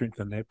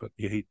strengthen that. But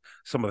yeah,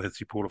 some of the hits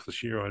he pulled off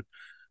this year,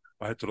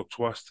 I had to look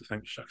twice to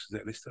think, shucks, is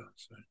that Leicester?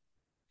 So.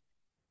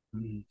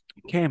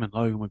 Cam and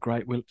Logan were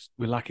great. We're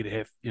lucky to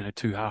have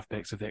 2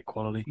 halfbacks of that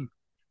quality.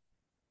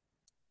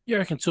 Yeah, I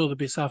reckon 2 of the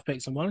best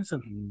halfbacks in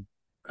Wellington.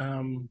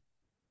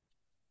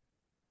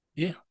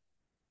 Yeah,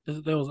 I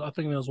think that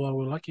was why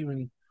we're lucky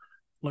when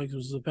Logan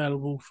was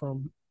available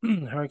from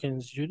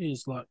Hurricanes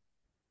duties, like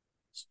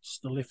it's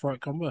the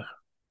left-right combo.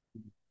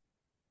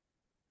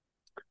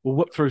 We'll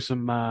whip through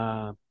some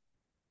of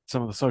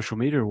the social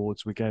media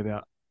awards we gave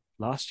out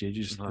last year.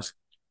 Just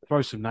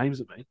throw some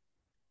names at me.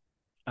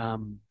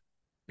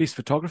 Best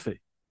photography.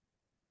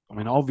 I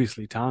mean,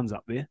 obviously Tan's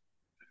up there.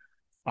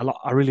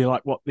 I really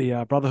like what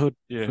the Brotherhood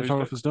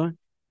photographer's doing.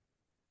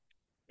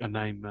 The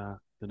name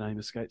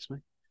escapes me.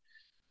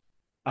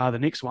 The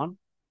next one,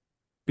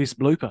 best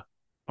blooper.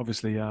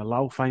 Obviously,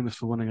 Lull, famous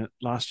for winning it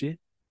last year.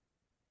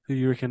 Who do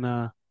you reckon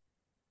best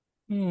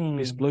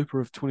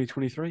blooper of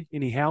 2023?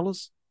 Any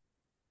howlers?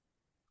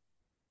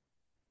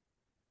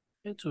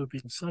 Had to have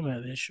been some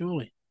out there,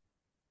 surely.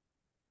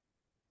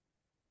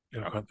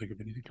 Yeah, I can't think of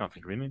anything.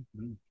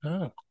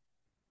 No.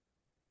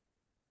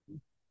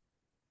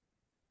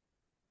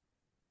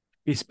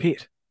 Best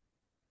pet.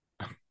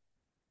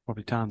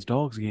 Probably Tan's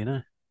dogs again,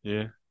 eh?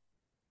 Yeah.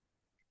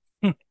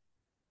 The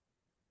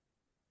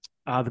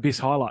best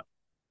highlight.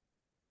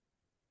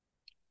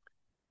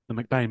 The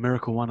McBain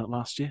Miracle won it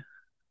last year.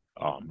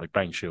 Oh,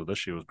 McBain Shield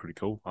this year was pretty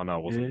cool. I know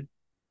it wasn't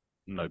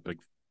no big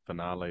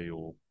finale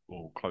or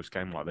close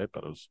game like that,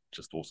 but it was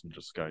just awesome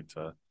just going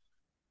to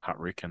Hut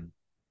Wreck and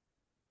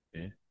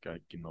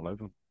getting all over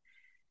them.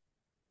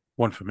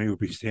 One for me would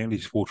be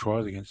Stanley's 4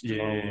 tries against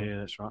Yeah,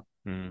 that's right.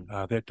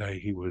 That day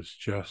he was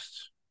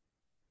just,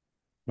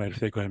 mate, if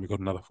that game had got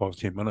another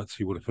 5-10 minutes,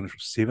 he would have finished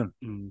with 7.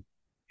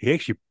 He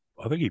actually,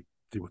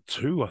 there were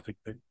 2, I think,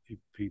 that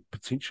he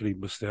potentially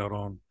missed out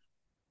on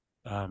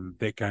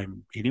that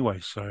game anyway.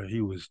 So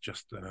he was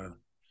just in a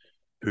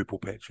purple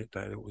patch that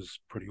day. That was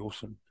pretty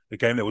awesome. The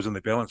game that was in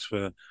the balance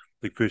for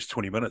the first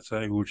 20 minutes,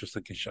 we were just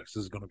thinking, shucks,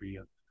 this is going to be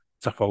a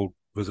tough old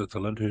visit to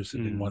Lyndhurst.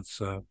 And then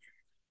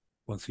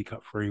once he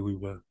cut free, we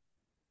were...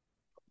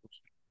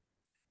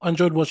 I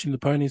enjoyed watching the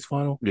Ponies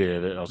final. Yeah,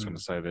 I was going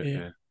to say that,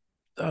 yeah.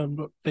 I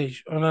know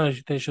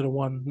they should have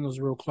won. It was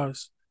real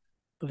close.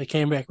 But they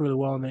came back really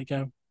well in that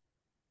game.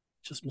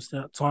 Just missed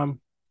out. Time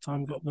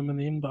got them in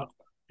the end, but...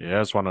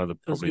 Yeah, it's one of the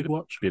probably the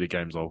watch. better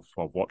games I've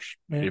watched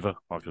ever.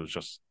 Like, it was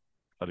just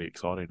bloody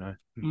exciting, eh?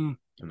 Mm.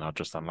 And they're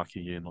just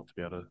unlucky, not to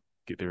be able to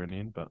get there in the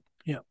end, but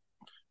yeah,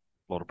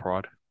 a lot of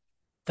pride.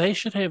 They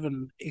should have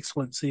an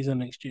excellent season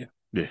next year.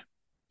 Yeah,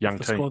 young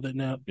the team. squad that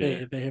now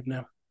they have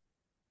now.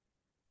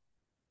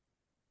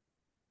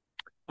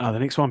 The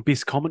next one,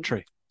 best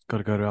commentary. Got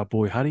to go to our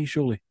boy Huddy,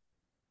 surely.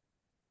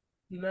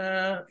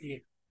 Nah, yeah,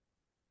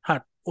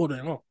 hard all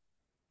day long.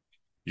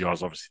 You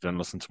guys obviously didn't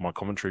listen to my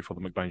commentary for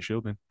the McBain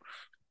Shield then.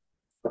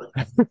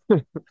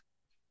 I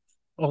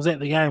was at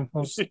the game.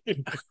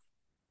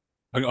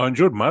 I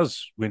enjoyed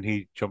Muzz when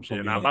he jumps on.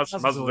 Muzz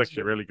is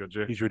actually really good.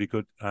 Yeah, he's really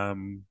good. I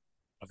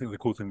think the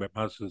cool thing about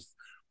Muzz is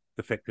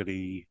the fact that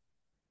he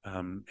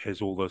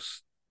has all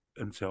this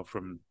intel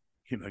from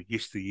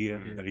yesteryear,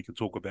 and he can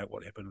talk about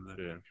what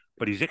happened.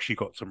 But he's actually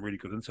got some really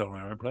good intel on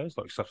our own players,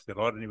 like stuff that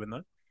I didn't even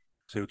know.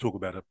 So he'll talk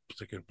about a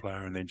particular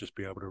player and then just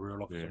be able to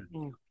reel off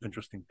some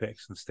interesting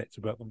facts and stats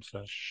about them.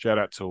 So shout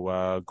out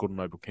to Gordon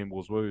Noble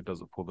Campbell's who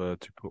does it for the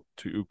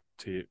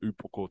Te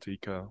Upoko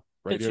Tika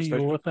radio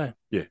station.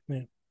 Yeah.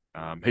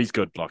 He's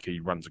good. Like, he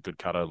runs a good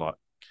cutter. Like,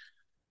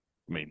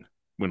 I mean,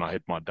 when I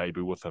had my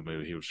debut with him,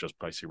 he was just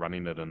basically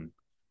running it, and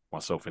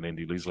myself and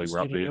Andy Leslie were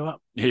up there.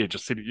 Yeah,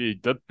 just said he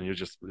did. He'll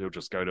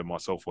just go to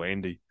myself or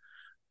Andy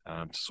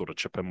to sort of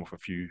chip in with a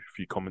few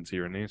comments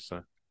here and there.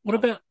 So what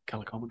about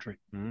colour commentary?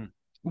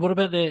 What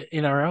about the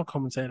NRL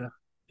commentator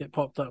that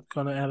popped up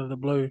kind of out of the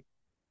blue,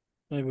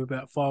 maybe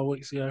about 5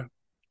 weeks ago?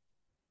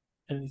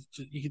 And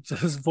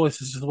his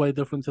voice is just way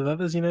different to the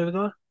others. You know the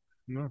guy?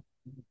 No,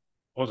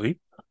 was he?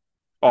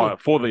 Oh,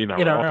 for the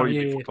NRL, I thought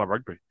yeah, for club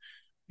rugby.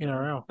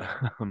 NRL.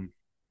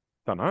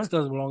 Don't know. This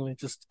doesn't belong there.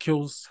 Just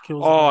kills.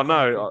 Oh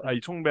no, are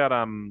you talking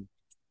about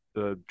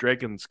the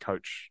Dragons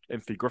coach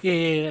Anthony Griffin?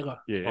 Yeah, that guy.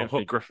 Yeah,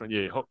 Anthony Griffin.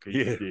 Yeah, Hook.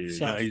 Yeah,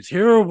 he's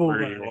terrible.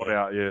 Really hot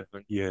out.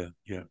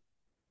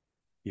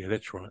 Yeah,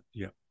 that's right.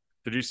 Yeah.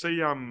 Did you see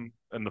in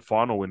the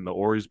final when the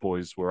Auries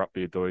boys were up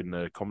there doing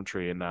the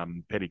commentary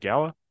and Paddy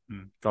Gower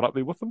got up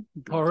there with them?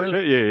 Oh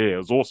really? Yeah, it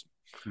was awesome.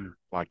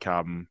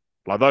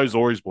 Like those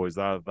Auries boys,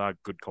 they're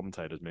good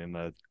commentators, man.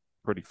 They're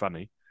pretty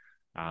funny.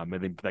 And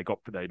then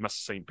they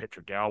must have seen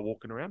Patrick Gower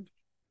walking around,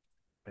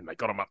 and they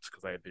got him up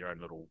because they had their own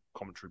little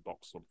commentary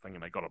box sort of thing,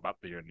 and they got him up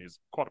there, and there's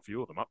quite a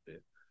few of them up there,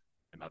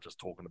 and they're just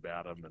talking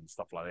about him and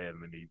stuff like that,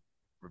 and then he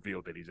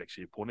revealed that he's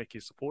actually a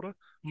Porneke supporter,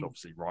 which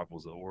obviously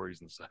rivals the Auries,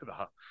 and so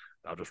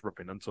they're just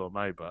ripping into him,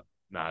 but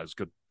no, it was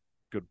good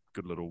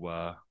little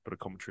bit of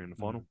commentary in the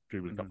final,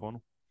 Jubilee Cup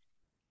final.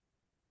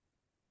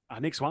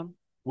 Next one,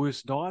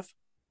 worst dive.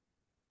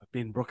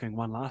 Ben Brooking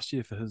won last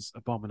year for his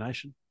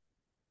abomination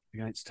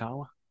against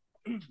Tawa.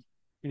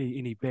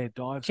 Any bad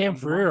dives? Cam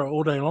Ferreira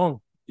all day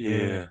long.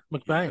 Yeah.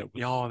 McBain.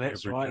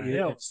 That's right.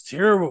 Yeah, it's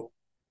terrible.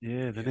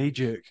 Yeah, the knee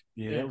jerk.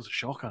 Yeah, that was a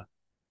shocker.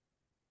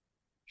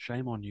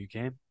 Shame on you,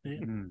 Cam. Yeah.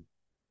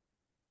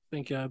 I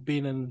think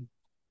Ben and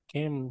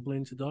Cam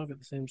learned to dive at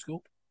the same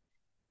school.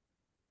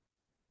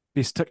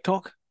 Best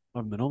TikTok? I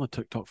haven't been on the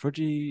TikTok.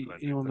 Fridgey,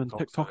 anyone been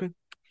TikToking?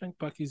 I think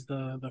Bucky's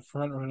the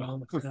front runner on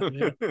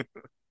the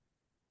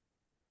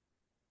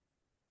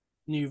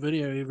new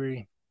video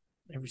every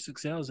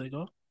 6 hours they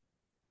got.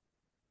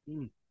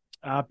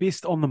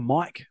 Best on the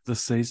mic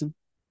this season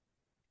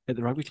at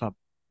the rugby club.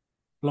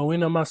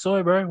 Loina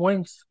Masoi, bro,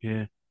 wins.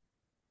 Yeah.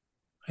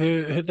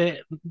 Heard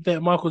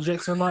that Michael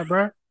Jackson night,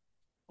 bro?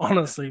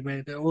 Honestly,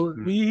 man, that was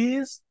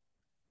years.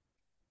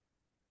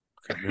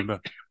 Can't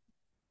remember.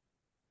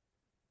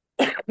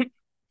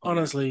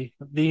 Honestly,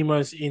 the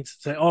most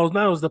entertaining. Oh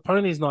no, it was the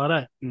Ponies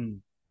night, eh?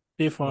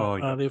 Their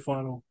final. Their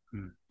final.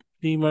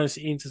 The most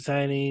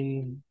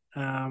entertaining.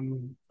 I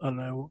don't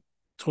know,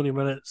 20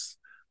 minutes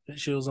that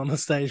she was on the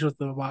stage with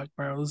the mic,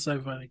 bro. It was so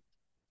funny.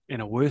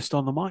 And a worst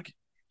on the mic?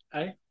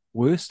 Eh?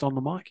 Worst on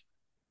the mic?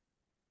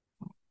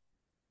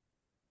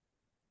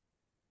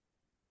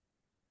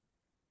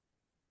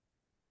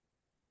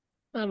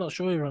 I'm not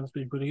sure. Everyone's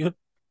been pretty good.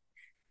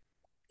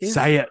 Yes.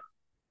 Say it.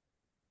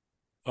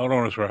 Hold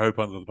on, for a hope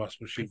under the bus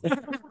machine.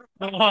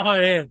 Oh,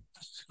 yeah.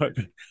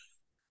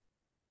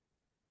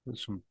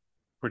 There's some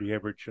pretty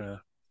average.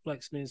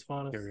 Flaxmere's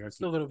Finals.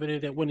 Still got a video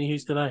that Winnie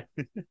Hughes today.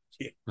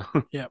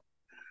 Yeah.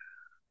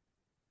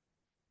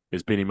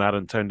 Is Benny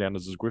Martin toned down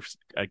his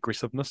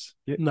aggressiveness?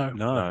 Yeah.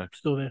 No.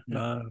 Still there.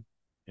 No.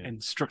 Yeah.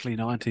 And strictly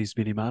 90s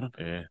Benny Martin.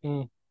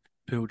 Yeah.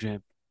 Pearl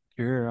Jam.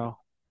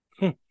 Girl.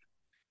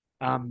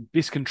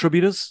 Best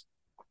contributors.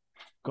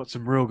 Got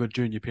some real good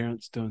junior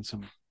parents doing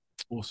some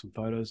awesome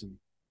photos and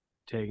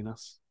tagging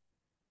us.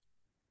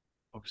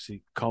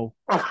 Obviously, Cole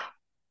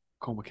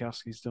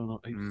Mikowski's doing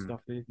a heap of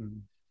stuff there.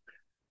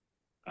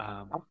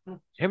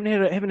 Haven't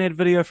had a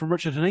video from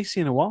Richard Hanisi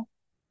in a while.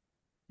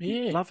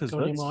 Yeah, love his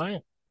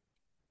vids.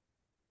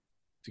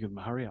 To give him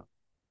a hurry up.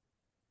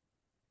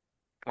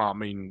 I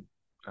mean,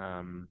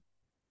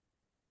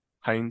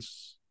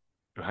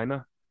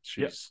 Johanna,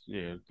 she's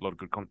a lot of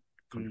good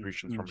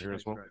contributions from here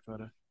as well. Great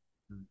photo.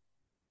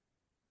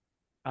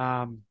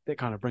 That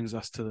kind of brings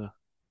us to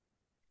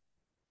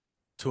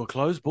a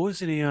close,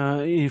 boys.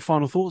 Any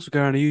final thoughts? We'll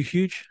go around to you,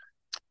 Huge.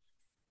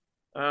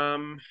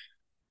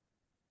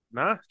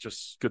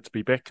 Just good to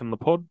be back in the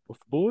pod with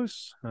the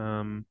boys.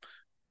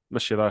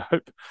 miss you though,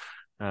 Hope.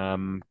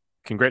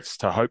 Congrats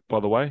to Hope, by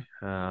the way,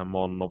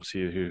 on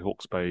obviously her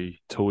Hawke's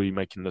Bay Tui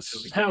making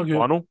this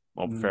final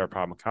of Farah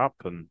Palmer Cup,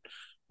 and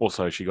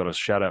also she got a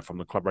shout out from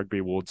the Club Rugby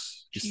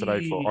Awards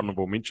yesterday for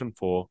honourable mention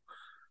for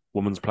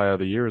Women's Player of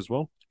the Year as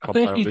well. I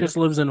think he just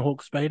lives in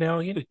Hawke's Bay now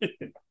again.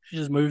 She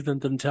just moved and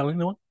didn't tell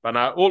anyone. But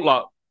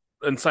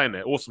in saying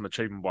that, awesome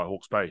achievement by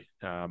Hawke's Bay.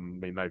 I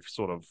mean, they've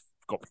sort of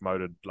got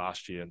promoted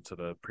last year into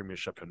the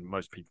Premiership, and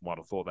most people might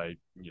have thought they,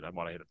 might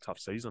have had a tough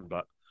season,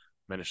 but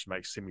managed to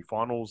make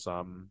semi-finals.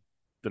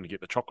 Didn't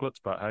get the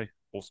chocolates, but hey,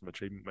 awesome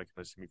achievement making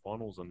those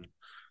semi-finals, and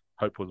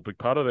Hope was a big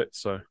part of that.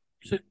 So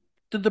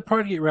did the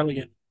Pride get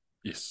relegated?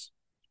 Yes.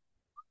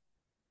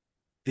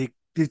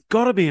 There's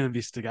got to be an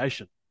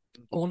investigation.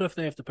 I wonder if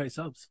they have to pay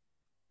subs.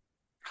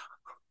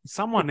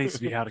 Someone needs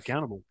to be held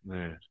accountable.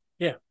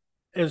 Yeah,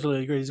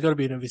 absolutely agree. There's got to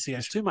be an investigation.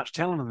 There's too much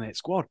talent in that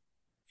squad.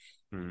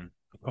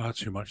 Far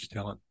too much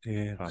talent.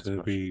 Yeah,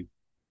 to be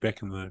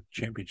back in the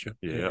championship.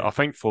 Yeah, I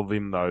think for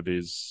them though,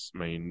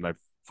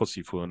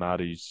 Fusi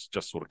Fuanati's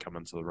just sort of come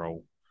into the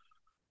role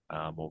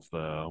of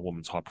the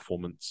women's high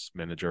performance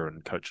manager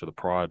and coach of the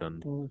Pride,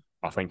 and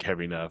I think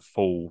having a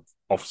full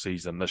off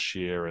season this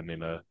year and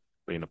then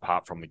being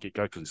apart from the get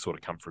go, because he's sort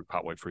of come through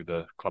partway through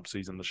the club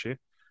season this year,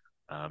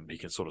 he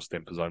can sort of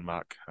stamp his own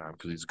mark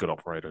because he's a good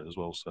operator as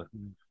well. So,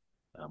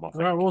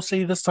 right, we'll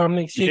see you this time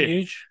next year,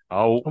 Huge.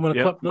 I'm going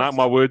to clip this. Mark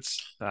my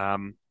words.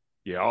 I'm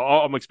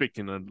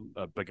expecting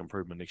a big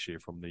improvement next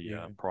year from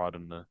the Pride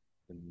and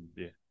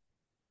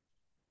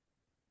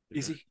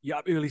Easy. You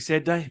up early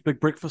Saturday? Big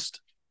breakfast?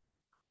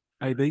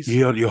 ABs?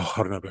 Yeah, I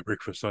don't know about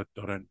breakfast. I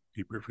don't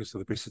eat breakfast at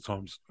the best of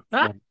times.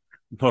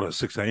 Not at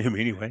 6 a.m.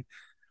 anyway.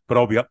 But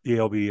I'll be up. Yeah,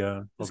 I'll be.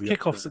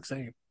 Kick off 6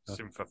 a.m.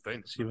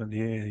 7:15. 7.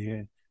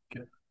 Yeah.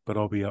 Good. But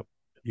I'll be up.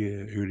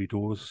 Yeah, early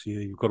doors.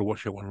 Yeah, you've got to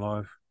watch that one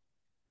live.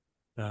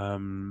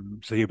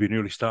 So it'll be an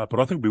early start, but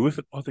I think we'll be with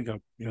it. I think our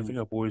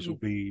boys will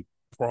be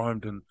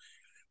primed and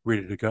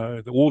ready to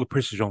go. All the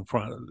pressure's on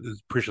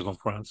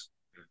France.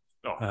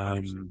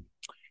 And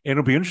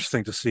it'll be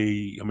interesting to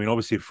see. I mean,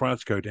 obviously, if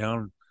France go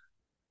down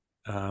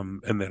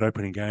in that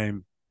opening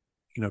game,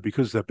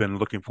 because they've been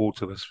looking forward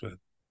to this for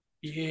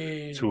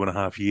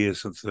 2.5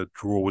 years since the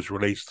draw was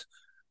released,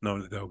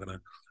 knowing that they were going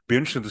to be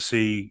interesting to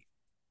see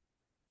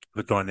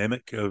the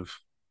dynamic of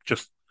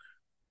just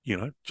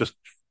the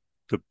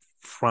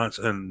France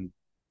and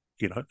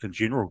in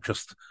general,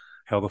 just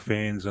how the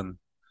fans and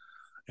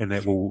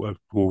that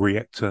will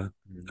react to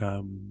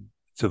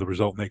the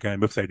result in that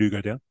game if they do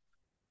go down.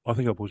 I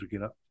think our boys will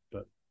get up.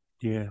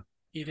 Yeah,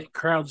 that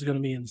crowd's going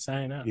to be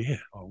insane, huh? Yeah,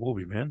 I will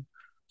be, man.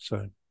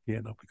 So, yeah,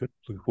 that'll be good.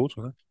 Looking forward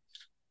to that.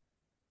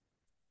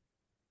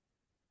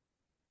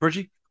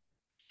 Fridgey?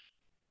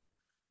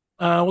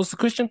 What's the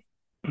question?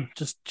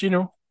 Just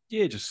general?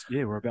 Yeah,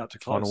 we're about to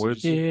close. Final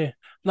words? Yeah.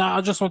 No,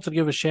 I just want to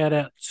give a shout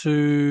out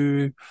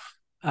to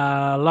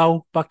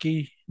Lau,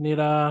 Bucky,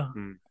 Nera,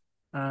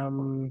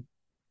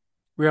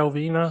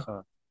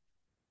 Realvina,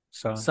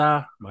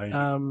 Sa,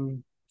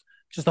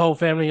 just the whole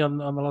family on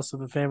the loss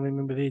of a family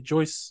member there.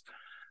 Joyce,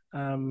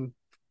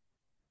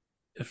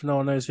 if no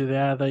one knows who they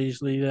are, they're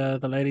usually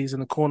the ladies in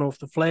the corner with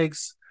the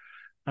flags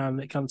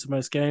that come to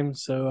most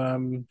games.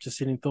 So just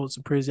sending thoughts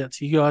and prayers out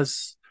to you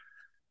guys.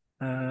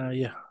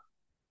 But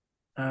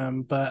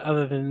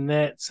other than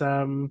that,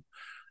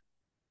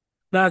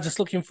 just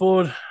looking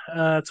forward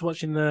to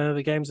watching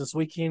the games this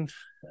weekend.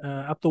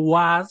 Up the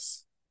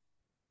Waz,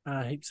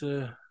 heaps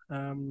of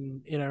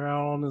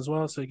NRL on as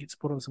well, so you get to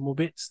put on some more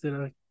bets that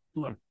I've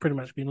pretty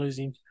much been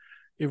losing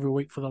every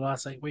week for the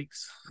last 8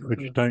 weeks.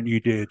 Which don't you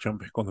dare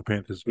jump back on the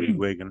Panthers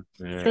wagon.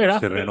 Straight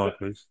up. Saturday night,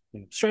 please.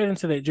 Yeah. Straight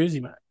into that jersey,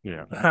 mate.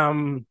 Yeah.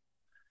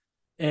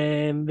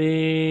 And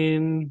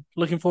then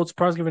looking forward to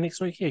prize giving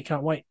next week. Yeah,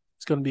 can't wait.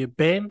 It's going to be a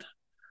band.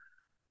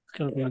 It's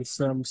going to be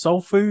some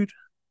soul food.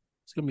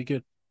 It's going to be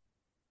good.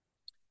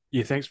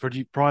 Yeah, thanks for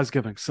prize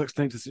giving.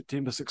 16th of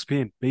September, 6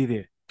 p.m. Be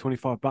there.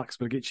 $25, but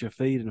it'll get you a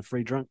feed and a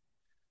free drink.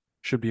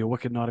 Should be a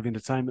wicked night of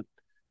entertainment.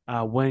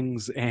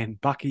 Wings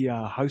and Bucky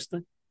are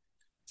hosting,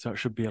 so it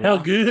should be a laugh.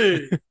 How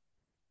good.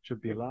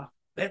 Should be a laugh.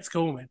 That's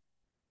cool, man.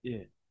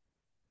 Yeah.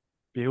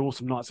 Be an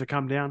awesome night. So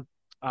come down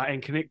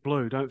and Connect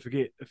Blue. Don't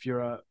forget, if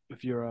you're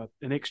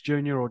an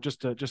ex-junior or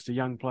just a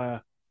young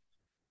player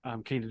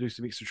keen to do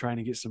some extra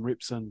training, get some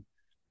reps in,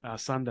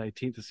 Sunday,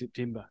 10th of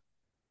September,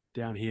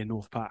 down here in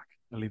North Park,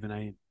 11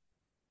 a.m.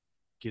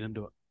 Get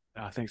into it.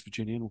 Thanks for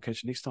tuning in. We'll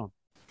catch you next time.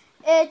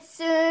 It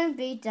soon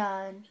be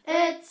done.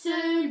 It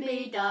soon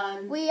be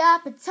done. We are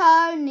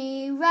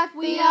Petone Rugby.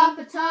 We are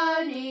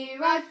Petone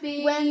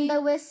Rugby. When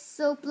the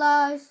whistle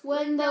blows.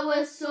 When the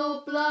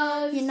whistle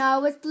blows. You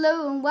know it's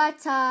blue and white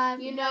time.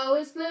 You know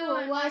it's blue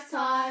and white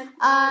time.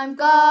 I'm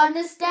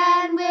gonna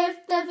stand with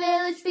the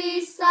village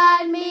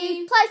beside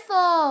me.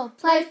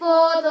 Play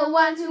for the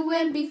ones who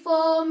win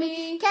before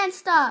me. Can't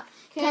stop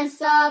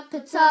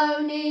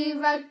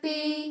Petone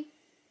Rugby.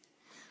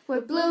 We're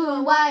blue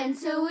and white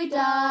until we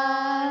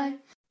die.